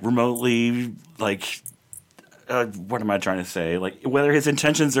even remotely what am I trying to say? Whether his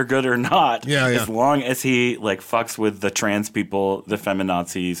intentions are good or not, as long as he fucks with the trans people, the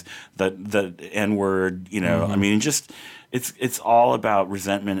feminazis, the N-word, I mean, just it's all about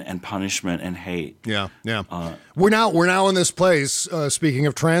resentment and punishment and hate. Yeah. We're now in this place. Speaking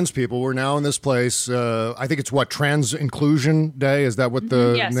of trans people, we're now in this place. I think it's Trans Inclusion Day. Is that what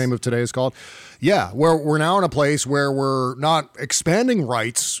the name of today is called? Yeah, we're now in a place where we're not expanding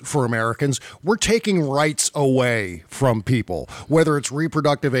rights for Americans. We're taking rights away from people, whether it's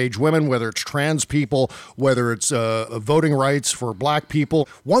reproductive age women, whether it's trans people, whether it's voting rights for black people,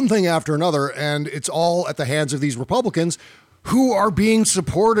 one thing after another. And it's all at the hands of these Republicans who are being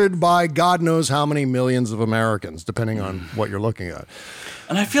supported by God knows how many millions of Americans, depending on what you're looking at.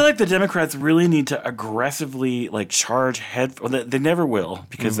 And I feel like the Democrats really need to aggressively charge head. Well, they never will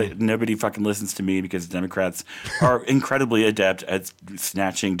because nobody fucking listens to me because Democrats are incredibly adept at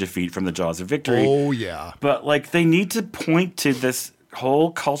snatching defeat from the jaws of victory. Oh, yeah. But they need to point to this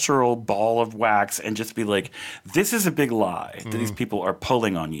whole cultural ball of wax and just be like, this is a big lie that these people are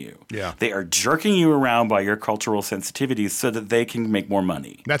pulling on you. Yeah. They are jerking you around by your cultural sensitivities so that they can make more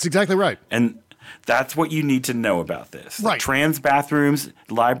money. That's exactly right. And that's what you need to know about this. Right. Trans bathrooms,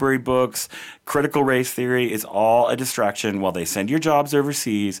 library books, critical race theory is all a distraction while they send your jobs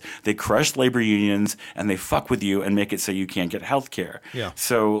overseas, they crush labor unions, and they fuck with you and make it so you can't get health care. Yeah.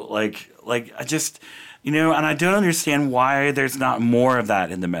 So, I just... and I don't understand why there's not more of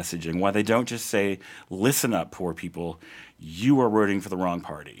that in the messaging, why they don't just say, listen up, poor people, you are voting for the wrong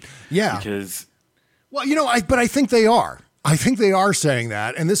party. Yeah. Because... Well, but I think they are. I think they are saying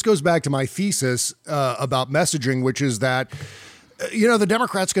that. And this goes back to my thesis about messaging, which is that, the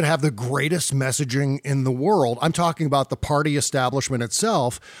Democrats could have the greatest messaging in the world. I'm talking about the party establishment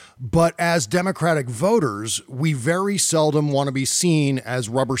itself. But as Democratic voters, we very seldom want to be seen as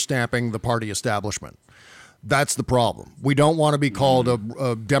rubber stamping the party establishment. That's the problem. We don't want to be called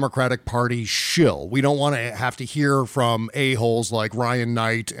a Democratic Party shill. We don't want to have to hear from a-holes like Ryan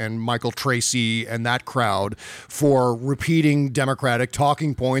Knight and Michael Tracy and that crowd for repeating Democratic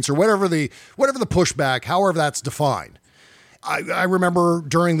talking points or whatever the pushback, however that's defined. I remember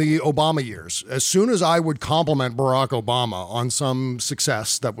during the Obama years, as soon as I would compliment Barack Obama on some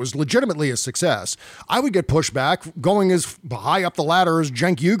success that was legitimately a success, I would get pushback going as high up the ladder as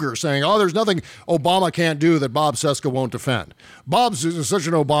Cenk Uygur saying, oh, there's nothing Obama can't do that Bob Cesca won't defend. Bob's is such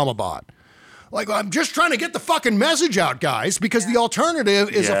an Obama bot. I'm just trying to get the fucking message out, guys, because the alternative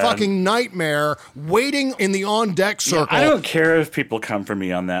is a fucking nightmare waiting in the on-deck circle. Yeah, I don't care if people come for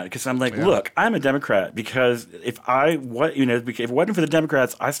me on that because I'm look, I'm a Democrat because if it wasn't for the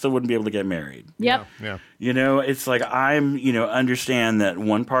Democrats, I still wouldn't be able to get married. Yep. Yeah. It's I'm, understand that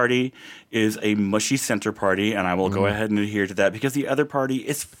one party is a mushy center party, and I will go ahead and adhere to that because the other party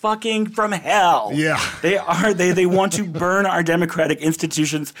is fucking from hell. Yeah. They want to burn our democratic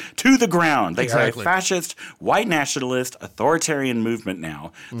institutions to the ground. They Exactly. are a fascist, white nationalist, authoritarian movement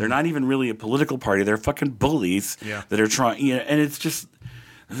now. They're not even really a political party. They're fucking bullies that are trying, and it's just...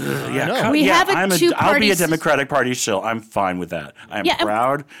 I'll be a Democratic Party shill. I'm fine with that. I'm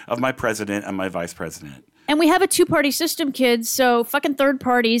proud of my president and my vice president. And we have a two-party system, kids, so fucking third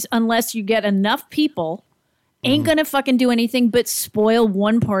parties, unless you get enough people, ain't gonna fucking do anything but spoil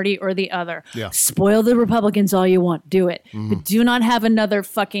one party or the other. Yeah. Spoil the Republicans all you want. Do it. But do not have another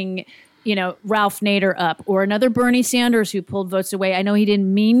fucking... Ralph Nader up or another Bernie Sanders who pulled votes away. I know he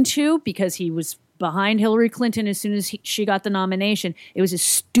didn't mean to because he was behind Hillary Clinton as soon as she got the nomination. It was his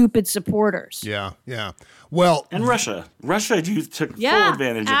stupid supporters. Yeah, yeah. Well, and Russia took full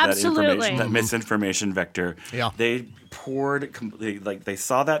advantage of that misinformation vector. Yeah. They poured, they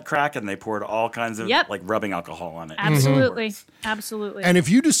saw that crack and they poured all kinds of rubbing alcohol on it. Absolutely. Absolutely. And if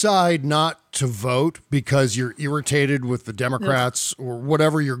you decide not to vote because you're irritated with the Democrats or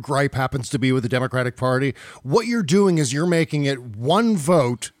whatever your gripe happens to be with the Democratic Party, what you're doing is you're making it one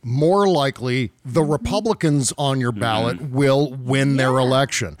vote more likely the Republicans on your ballot will win their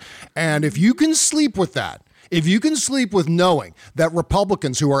election. And if you can sleep with that, if you can sleep with knowing that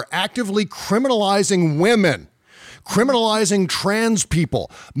Republicans who are actively criminalizing women, criminalizing trans people,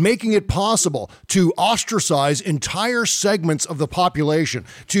 making it possible to ostracize entire segments of the population,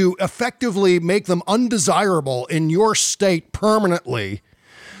 to effectively make them undesirable in your state permanently,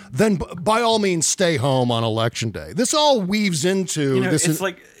 then by all means stay home on election day. This all weaves into this. It's go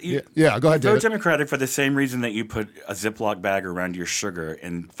ahead, vote David. Democratic for the same reason that you put a Ziploc bag around your sugar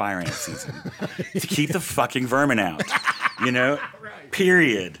in fire ant season to keep the fucking vermin out.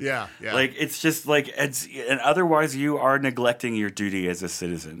 Period. Yeah. It's just and otherwise you are neglecting your duty as a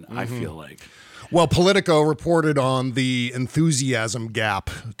citizen. I feel like. Well, Politico reported on the enthusiasm gap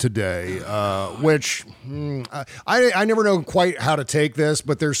today, which I never know quite how to take this,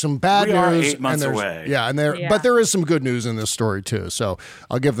 but there's some bad news. We are 8 months away. Yeah, but there is some good news in this story too, so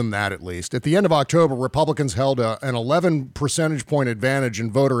I'll give them that at least. At the end of October, Republicans held an 11 percentage point advantage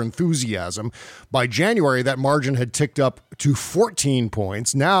in voter enthusiasm. By January, that margin had ticked up to 14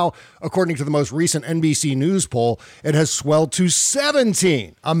 points. Now, according to the most recent NBC News poll, it has swelled to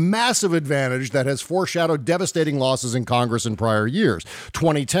 17, a massive advantage that has foreshadowed devastating losses in Congress in prior years,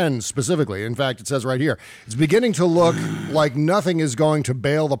 2010 specifically. In fact, it says right here, it's beginning to look like nothing is going to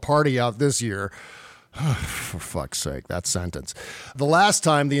bail the party out this year. For fuck's sake, that sentence. The last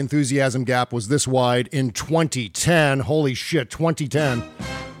time the enthusiasm gap was this wide in 2010, holy shit, 2010.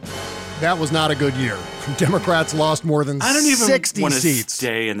 That was not a good year. Democrats lost more than 60 seats. I don't even want to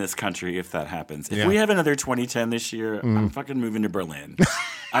stay in this country if that happens. If we have another 2010 this year, I'm fucking moving to Berlin.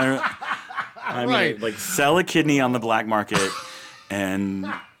 I mean, like, sell a kidney on the black market,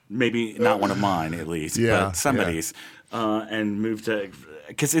 and maybe not one of mine at least, but somebody's, and move to,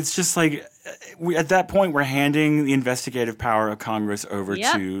 because it's just like, at that point, we're handing the investigative power of Congress over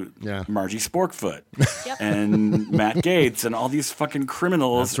to Margie Sporkfoot and Matt Gaetz and all these fucking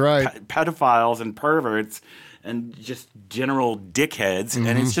criminals, pedophiles and perverts, and just general dickheads,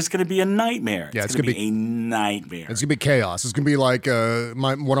 and it's just going to be a nightmare. It's going to be a nightmare. It's going to be chaos. It's going to be like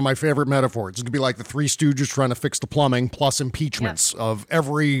one of my favorite metaphors. It's going to be like the Three Stooges trying to fix the plumbing, plus impeachments of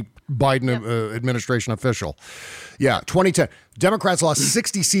every Biden administration official. 2010. Democrats lost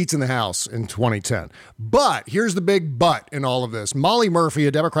 60 seats in the House in 2010. But here's the big but in all of this. Molly Murphy,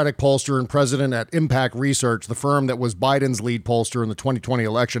 a Democratic pollster and president at Impact Research, the firm that was Biden's lead pollster in the 2020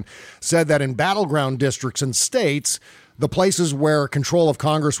 election, said that in battleground districts and states, the places where control of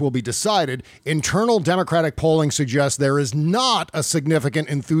Congress will be decided, internal Democratic polling suggests there is not a significant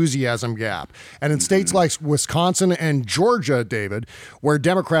enthusiasm gap. And in states like Wisconsin and Georgia, David, where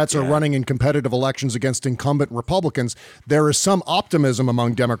Democrats are running in competitive elections against incumbent Republicans, there is some optimism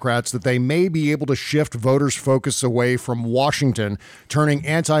among Democrats that they may be able to shift voters' focus away from Washington, turning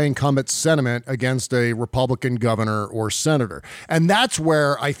anti-incumbent sentiment against a Republican governor or senator. And that's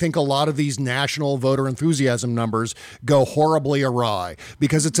where I think a lot of these national voter enthusiasm numbers go horribly awry,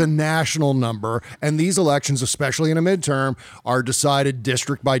 because it's a national number, and these elections, especially in a midterm, are decided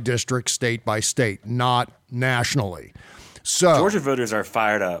district by district, state by state, not nationally. So Georgia voters are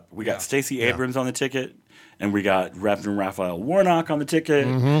fired up. We got Stacey Abrams on the ticket, and we got Reverend Raphael Warnock on the ticket,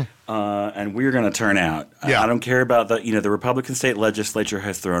 and we're going to turn out. I don't care about the Republican state legislature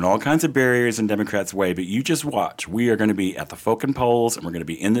has thrown all kinds of barriers in Democrats' way, but you just watch. We are going to be at the fucking polls, and we're going to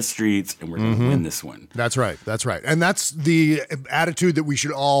be in the streets, and we're going to win this one. That's right. That's right. And that's the attitude that we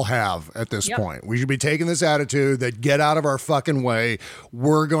should all have at this point. We should be taking this attitude that get out of our fucking way.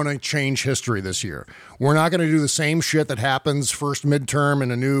 We're going to change history this year. We're not going to do the same shit that happens first midterm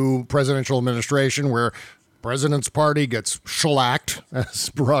in a new presidential administration where President's party gets shellacked, as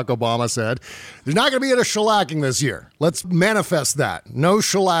Barack Obama said. There's not going to be any shellacking this year. Let's manifest that. No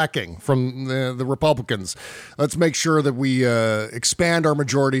shellacking from the Republicans. Let's make sure that we expand our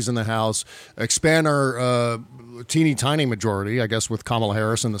majorities in the House, expand our teeny tiny majority, I guess, with Kamala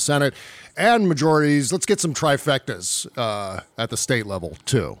Harris in the Senate, and majorities. Let's get some trifectas at the state level,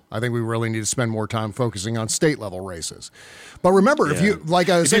 too. I think we really need to spend more time focusing on state level races. But remember, if you, like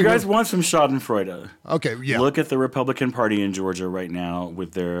I was saying, you guys want some Schadenfreude, okay, look at the Republican Party in Georgia right now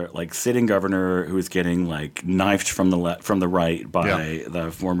with their sitting governor who is getting knifed from the right by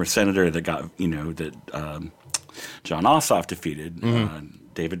the former senator that got John Ossoff defeated,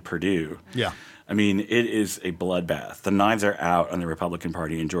 David Perdue. Yeah. I mean, it is a bloodbath. The knives are out on the Republican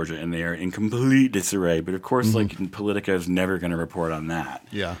Party in Georgia, and they are in complete disarray. But of course, Politico is never going to report on that.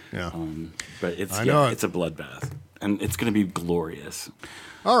 Yeah. But it's a bloodbath, and it's going to be glorious.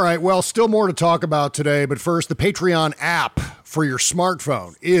 All right, well, still more to talk about today, but first, the Patreon app for your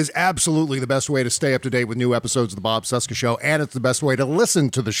smartphone is absolutely the best way to stay up to date with new episodes of The Bob Cesca Show, and it's the best way to listen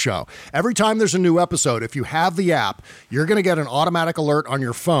to the show. Every time there's a new episode, if you have the app, you're going to get an automatic alert on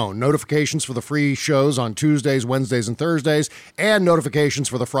your phone, notifications for the free shows on Tuesdays, Wednesdays, and Thursdays, and notifications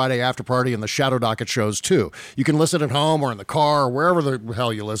for the Friday After Party and the Shadow Docket shows, too. You can listen at home or in the car or wherever the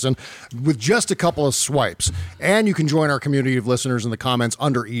hell you listen with just a couple of swipes, and you can join our community of listeners in the comments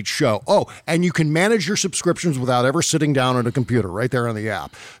under each show. Oh, and you can manage your subscriptions without ever sitting down at a computer right there on the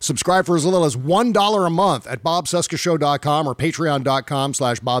app. Subscribe for as little as $1 a month at bobcescashow.com or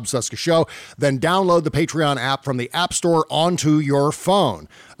patreon.com/bobcescashow. Then download the Patreon app from the App Store onto your phone.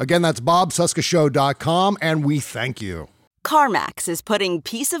 Again, that's bobcescashow.com, and we thank you. CarMax is putting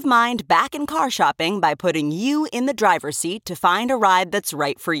peace of mind back in car shopping by putting you in the driver's seat to find a ride that's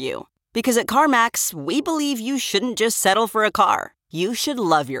right for you. Because at CarMax, we believe you shouldn't just settle for a car. You should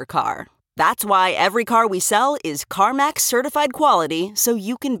love your car. That's why every car we sell is CarMax certified quality, so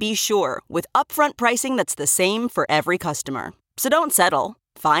you can be sure with upfront pricing that's the same for every customer. So don't settle.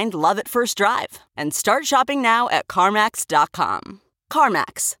 Find love at first drive and start shopping now at CarMax.com.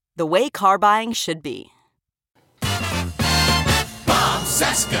 CarMax, the way car buying should be. Bob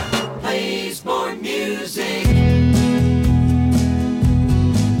Cesca plays more music.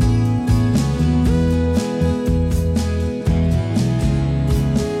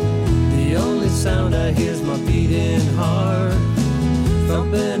 The only sound I hear's my beating heart,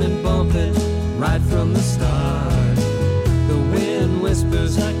 thumping and bumping right from the start. The wind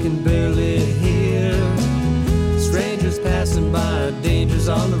whispers I can barely hear, strangers passing by, dangers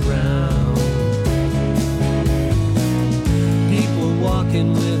all around. People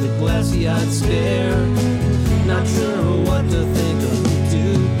walking with a glassy-eyed stare, not sure what to think of who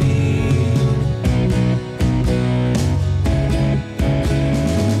to be.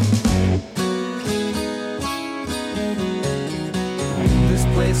 This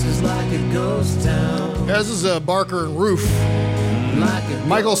place is like a ghost town. This is Barker and Roof.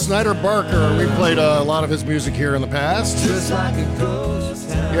 Michael Snyder Barker. We played a lot of his music here in the past. Just like a ghost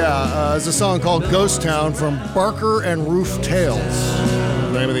town. Yeah, it's a song called Ghost Town from Barker and Roof Tales.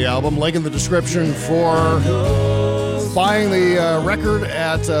 The name of the album. Link in the description for buying the record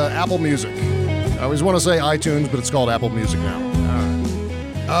at Apple Music. I always want to say iTunes, but it's called Apple Music now.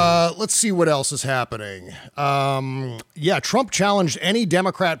 Let's see what else is happening. Trump challenged any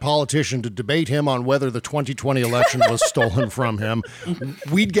Democrat politician to debate him on whether the 2020 election was stolen from him.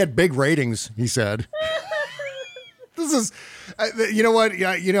 We'd get big ratings, he said. This is, you know what?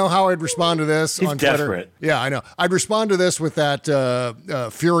 Yeah, you know how I'd respond to this on Twitter? Desperate. Yeah, I know. I'd respond to this with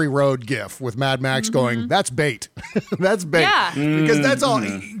that Fury Road gif with Mad Max going, "That's bait." That's bait. Yeah. Because that's all.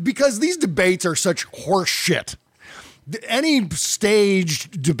 Because these debates are such horse shit. Any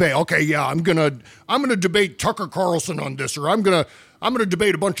staged debate, okay, yeah, I'm gonna debate Tucker Carlson on this, or I'm gonna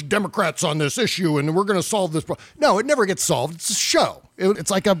debate a bunch of Democrats on this issue, and we're gonna solve this problem. No, it never gets solved. It's a show.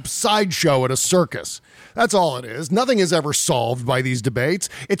 It's like a sideshow at a circus. That's all it is. Nothing is ever solved by these debates.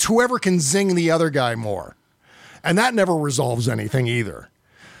 It's whoever can zing the other guy more, and that never resolves anything either.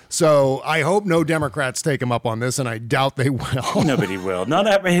 So I hope no Democrats take him up on this, and I doubt they will. Nobody will.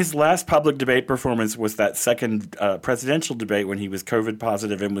 His last public debate performance was that second presidential debate when he was COVID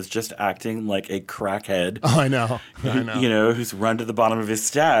positive and was just acting like a crackhead. Oh, I know. You know, who's run to the bottom of his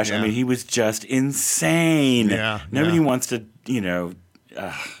stash. Yeah. I mean, he was just insane. Yeah. Nobody wants to,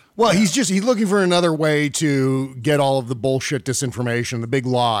 Well, he's looking for another way to get all of the bullshit disinformation, the big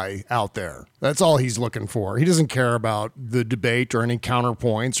lie out there. That's all he's looking for. He doesn't care about the debate or any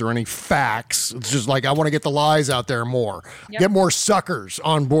counterpoints or any facts. It's just like, I want to get the lies out there more. Yep. Get more suckers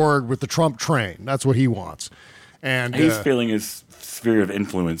on board with the Trump train. That's what he wants. And he's feeling his sphere of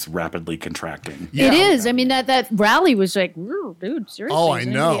influence rapidly contracting. Yeah. It is. I mean, that rally was like, dude, seriously. Oh, I is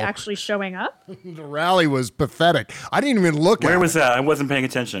know. anybody actually showing up? The rally was pathetic. I didn't even look at it. Where was that? I wasn't paying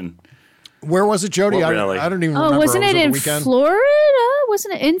attention. Where was it, Jody? I don't even remember. Wasn't it in Florida?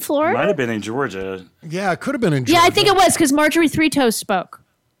 Wasn't it in Florida? Might have been in Georgia. Yeah, it could have been in Georgia. Yeah, I think it was because Marjorie Three Toes spoke.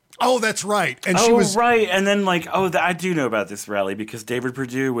 Oh, that's right. And she was right. And then I do know about this rally because David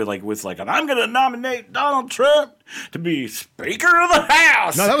Perdue was like, I'm going to nominate Donald Trump to be Speaker of the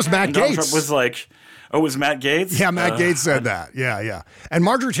House. No, that was Matt Gaetz. Donald Trump was like, oh, it was Matt Gaetz? Yeah, Matt Gaetz said that. Yeah. And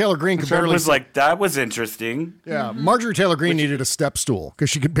Marjorie Taylor Greene could barely was like, that was interesting. Yeah, Marjorie Taylor Greene needed a step stool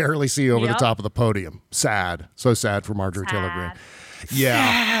because she could barely see over the top of the podium. Sad. So sad for Marjorie Taylor Greene.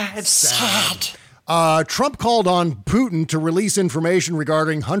 Yeah. It's sad. Trump called on Putin to release information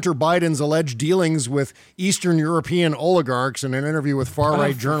regarding Hunter Biden's alleged dealings with Eastern European oligarchs in an interview with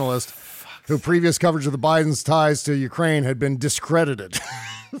far-right journalist who previous coverage of the Biden's ties to Ukraine had been discredited.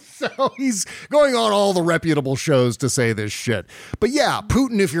 So he's going on all the reputable shows to say this shit. But yeah,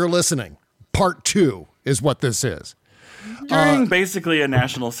 Putin, if you're listening, part 2 is what this is. During basically a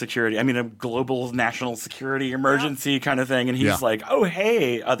global national security emergency kind of thing. And he's like, oh,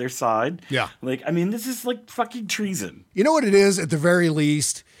 hey, other side. Yeah. This is like fucking treason. You know what it is at the very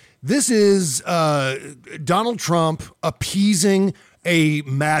least? This is Donald Trump appeasing a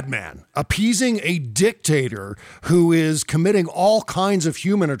madman, appeasing a dictator who is committing all kinds of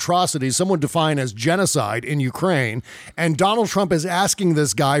human atrocities, some would define as genocide in Ukraine. And Donald Trump is asking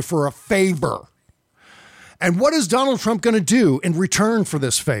this guy for a favor. And what is Donald Trump going to do in return for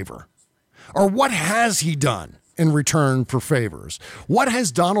this favor? Or what has he done in return for favors? What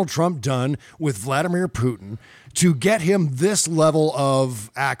has Donald Trump done with Vladimir Putin to get him this level of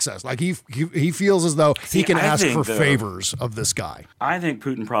access. Like he feels as though he can ask for favors of this guy. I think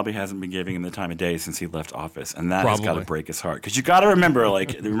Putin probably hasn't been giving him the time of day since he left office, and that has got to break his heart. Because you got to remember,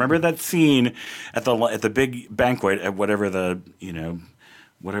 remember that scene at the big banquet at whatever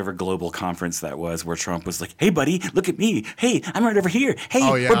whatever global conference that was, where Trump was like, "Hey, buddy, look at me. Hey, I'm right over here. Hey,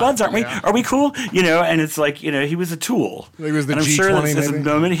 we're buds, aren't we? Are we cool?" And it's like, he was a tool. He was the and I'm G20, sure that since the maybe?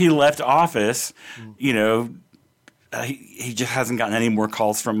 moment he left office, he just hasn't gotten any more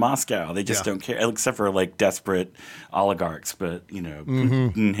calls from Moscow. They just don't care, except for like desperate oligarchs. But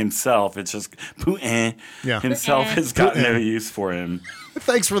Putin himself, it's just Putin himself has got no use for him.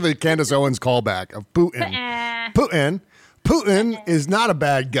 Thanks for the Candace Owens callback of Putin. Putin is not a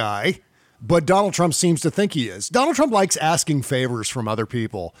bad guy, but Donald Trump seems to think he is. Donald Trump likes asking favors from other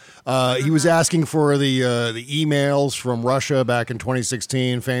people. He was asking for the emails from Russia back in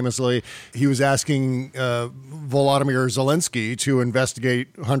 2016, famously. He was asking Volodymyr Zelensky to investigate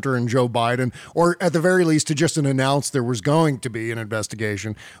Hunter and Joe Biden, or at the very least to just announce there was going to be an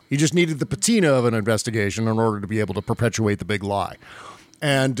investigation. He just needed the patina of an investigation in order to be able to perpetuate the big lie.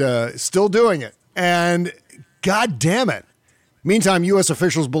 And still doing it. And God damn it. Meantime, U.S.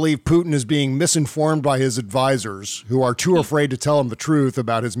 officials believe Putin is being misinformed by his advisors, who are too afraid to tell him the truth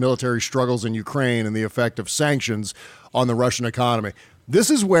about his military struggles in Ukraine and the effect of sanctions on the Russian economy. This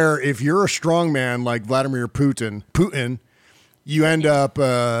is where, if you're a strong man like Vladimir Putin, you end up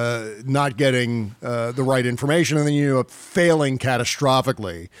not getting the right information, and then you end up failing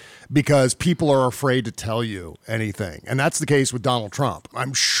catastrophically because people are afraid to tell you anything. And that's the case with Donald Trump.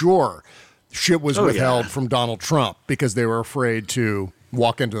 I'm sure shit was withheld from Donald Trump because they were afraid to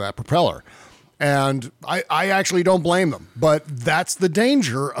walk into that propeller. And I actually don't blame them. But that's the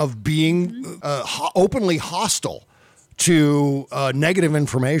danger of being openly hostile to negative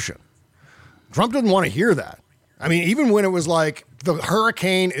information. Trump didn't want to hear that. I mean, even when it was like the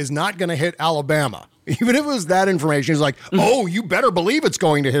hurricane is not going to hit Alabama, even if it was that information, he's like, oh, you better believe it's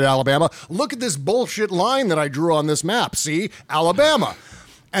going to hit Alabama. Look at this bullshit line that I drew on this map. See, Alabama.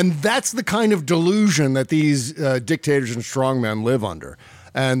 And that's the kind of delusion that these dictators and strongmen live under.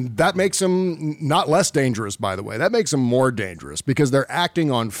 And that makes them not less dangerous, by the way. That makes them more dangerous because they're acting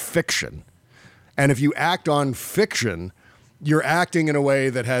on fiction. And if you act on fiction, you're acting in a way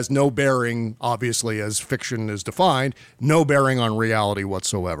that has no bearing, obviously, as fiction is defined, no bearing on reality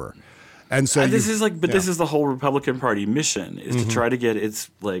whatsoever. And so this is the whole Republican Party mission is to try to get its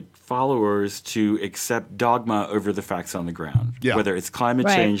followers to accept dogma over the facts on the ground. Yeah. Whether it's climate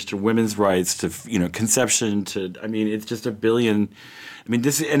change to women's rights to conception to it's just a billion.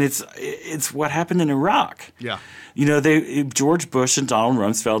 It's what happened in Iraq. Yeah. George Bush and Donald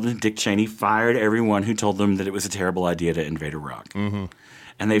Rumsfeld and Dick Cheney fired everyone who told them that it was a terrible idea to invade Iraq. Mm-hmm.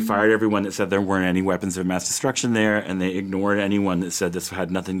 And they fired everyone that said there weren't any weapons of mass destruction there, and they ignored anyone that said this had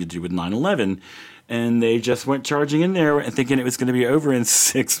nothing to do with 9/11. And they just went charging in there and thinking it was going to be over in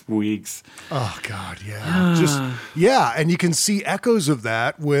 6 weeks. Oh, God, yeah. And you can see echoes of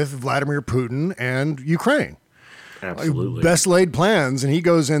that with Vladimir Putin and Ukraine. Absolutely. Best laid plans, and he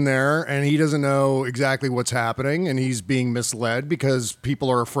goes in there and he doesn't know exactly what's happening, and he's being misled because people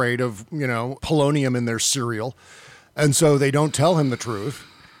are afraid of, polonium in their cereal. And so they don't tell him the truth.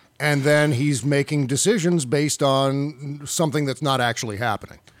 And then he's making decisions based on something that's not actually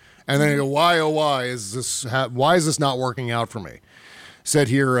happening. And then you go, why is this not working out for me? Said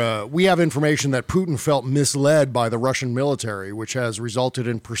here, we have information that Putin felt misled by the Russian military, which has resulted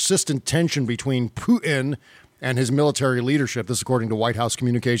in persistent tension between Putin and his military leadership. This according to White House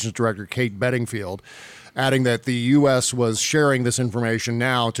Communications Director Kate Bedingfield, adding that the U.S. was sharing this information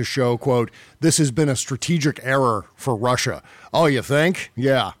now to show, quote, this has been a strategic error for Russia. Oh, you think?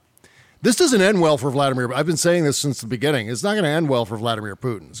 Yeah. This doesn't end well for Vladimir. I've been saying this since the beginning. It's not going to end well for Vladimir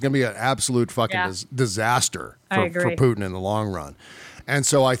Putin. It's going to be an absolute fucking disaster for Putin in the long run. And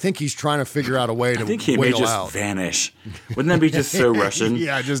so I think he's trying to figure out a way to wiggle out. I think he may just vanish. Wouldn't that be just so Russian?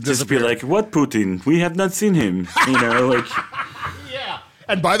 Yeah, just be like, what Putin? We have not seen him. Yeah.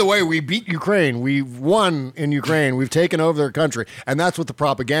 And by the way, we beat Ukraine. We've won in Ukraine. We've taken over their country. And that's what the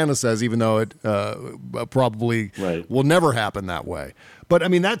propaganda says, even though it probably will never happen that way. But,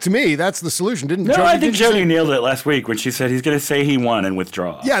 that to me, that's the solution. I think Jody nailed it last week when she said he's going to say he won and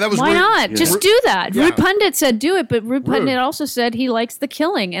withdraw. Yeah, that was Why rude. not? Yeah. Just do that. Yeah. Rude Pundit said do it, but Rude Pundit also said he likes the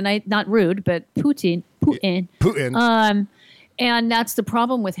killing. And not rude, but Putin. And that's the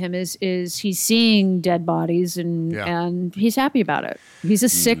problem with him is he's seeing dead bodies and he's happy about it. He's a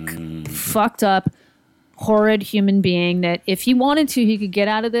sick, fucked up, horrid human being that if he wanted to, he could get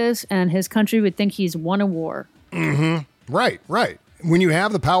out of this and his country would think he's won a war. Mm-hmm. Right. When you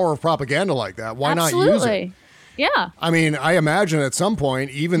have the power of propaganda like that, why not use it? Yeah. I mean, I imagine at some point,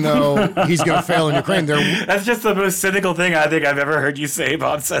 even though he's going to fail in Ukraine, that's just the most cynical thing I think I've ever heard you say,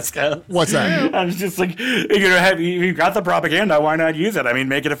 Bob Cesca. What's that? I'm just like, you got the propaganda. Why not use it? I mean,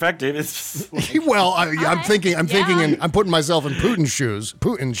 make it effective. It's just like, well, I'm thinking, and I'm putting myself in Putin's shoes.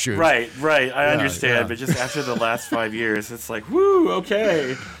 Right. I understand, but just after the last 5 years, it's like, woo,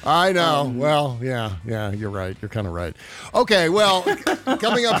 okay. I know. Well, yeah, you're right. You're kind of right. Okay, well,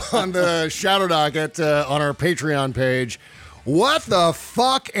 coming up on the Shadow Docket on our Patreon page, what the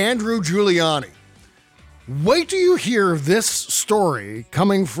fuck, Andrew Giuliani? Wait till you hear this story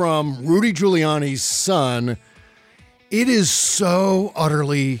coming from Rudy Giuliani's son. It is so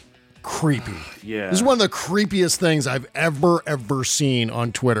utterly creepy. Yeah. This is one of the creepiest things I've ever seen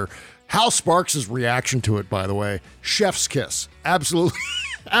on Twitter. Hal Sparks' reaction to it, by the way, chef's kiss.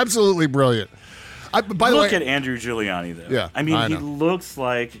 Absolutely brilliant. Look at Andrew Giuliani, though. Yeah, I mean, he looks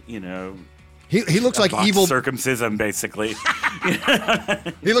like, He looks like evil circumcision, basically.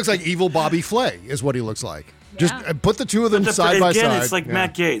 He looks like evil Bobby Flay, is what he looks like. Yeah. Just put the two of them side by side. Again, it's like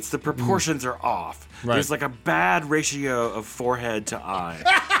Matt Gaetz. The proportions are off. Right. There's like a bad ratio of forehead to eye.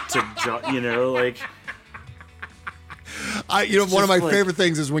 Like. One of my favorite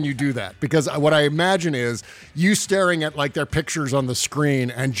things is when you do that, because what I imagine is you staring at like their pictures on the screen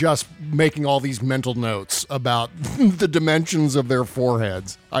and just making all these mental notes about the dimensions of their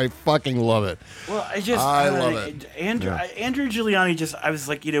foreheads. I fucking love it. Well, I love it. Andrew Giuliani, I was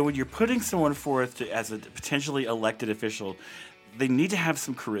like, when you're putting someone forth as a potentially elected official, they need to have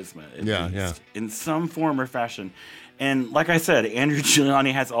some charisma, at least, in some form or fashion. And like I said, Andrew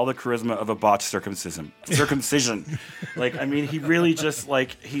Giuliani has all the charisma of a botched circumcision. Like, I mean, he really just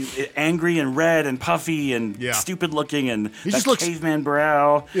he's angry and red and puffy and stupid looking, and he just looks caveman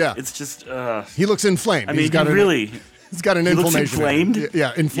brow. Yeah, it's just. He looks inflamed. I mean, he's got an inflammation. Looks inflamed.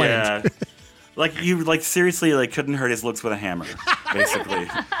 Yeah, inflamed. Yeah. Seriously, couldn't hurt his looks with a hammer, basically.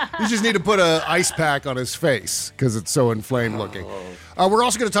 You just need to put an ice pack on his face because it's so inflamed looking. We're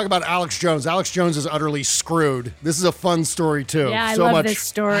also going to talk about Alex Jones. Alex Jones is utterly screwed. This is a fun story, too. Yeah, I love this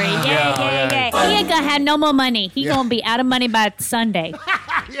story. Yay. He ain't going to have no more money. He's going to be out of money by Sunday.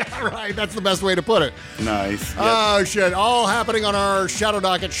 Yeah, right. That's the best way to put it. Nice. Yep. Oh, shit. All happening on our Shadow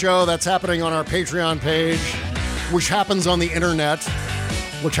Docket show. That's happening on our Patreon page, which happens on the internet.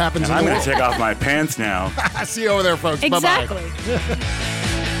 Which happens and I'm going to take off my pants now. See you over there, folks. Exactly. Bye-bye.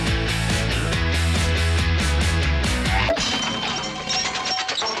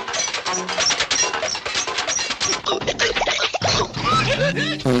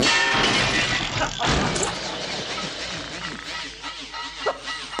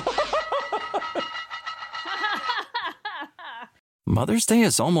 Mother's Day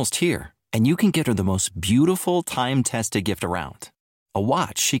is almost here, and you can get her the most beautiful time-tested gift around. A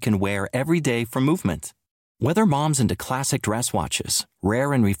watch she can wear every day from Movement. Whether mom's into classic dress watches,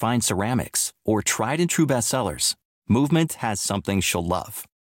 rare and refined ceramics, or tried and true bestsellers, Movement has something she'll love.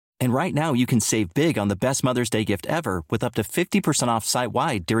 And right now you can save big on the best Mother's Day gift ever with up to 50% off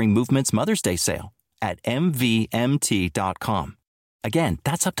site-wide during Movement's Mother's Day sale at MVMT.com. Again,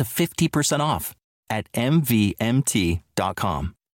 that's up to 50% off at MVMT.com.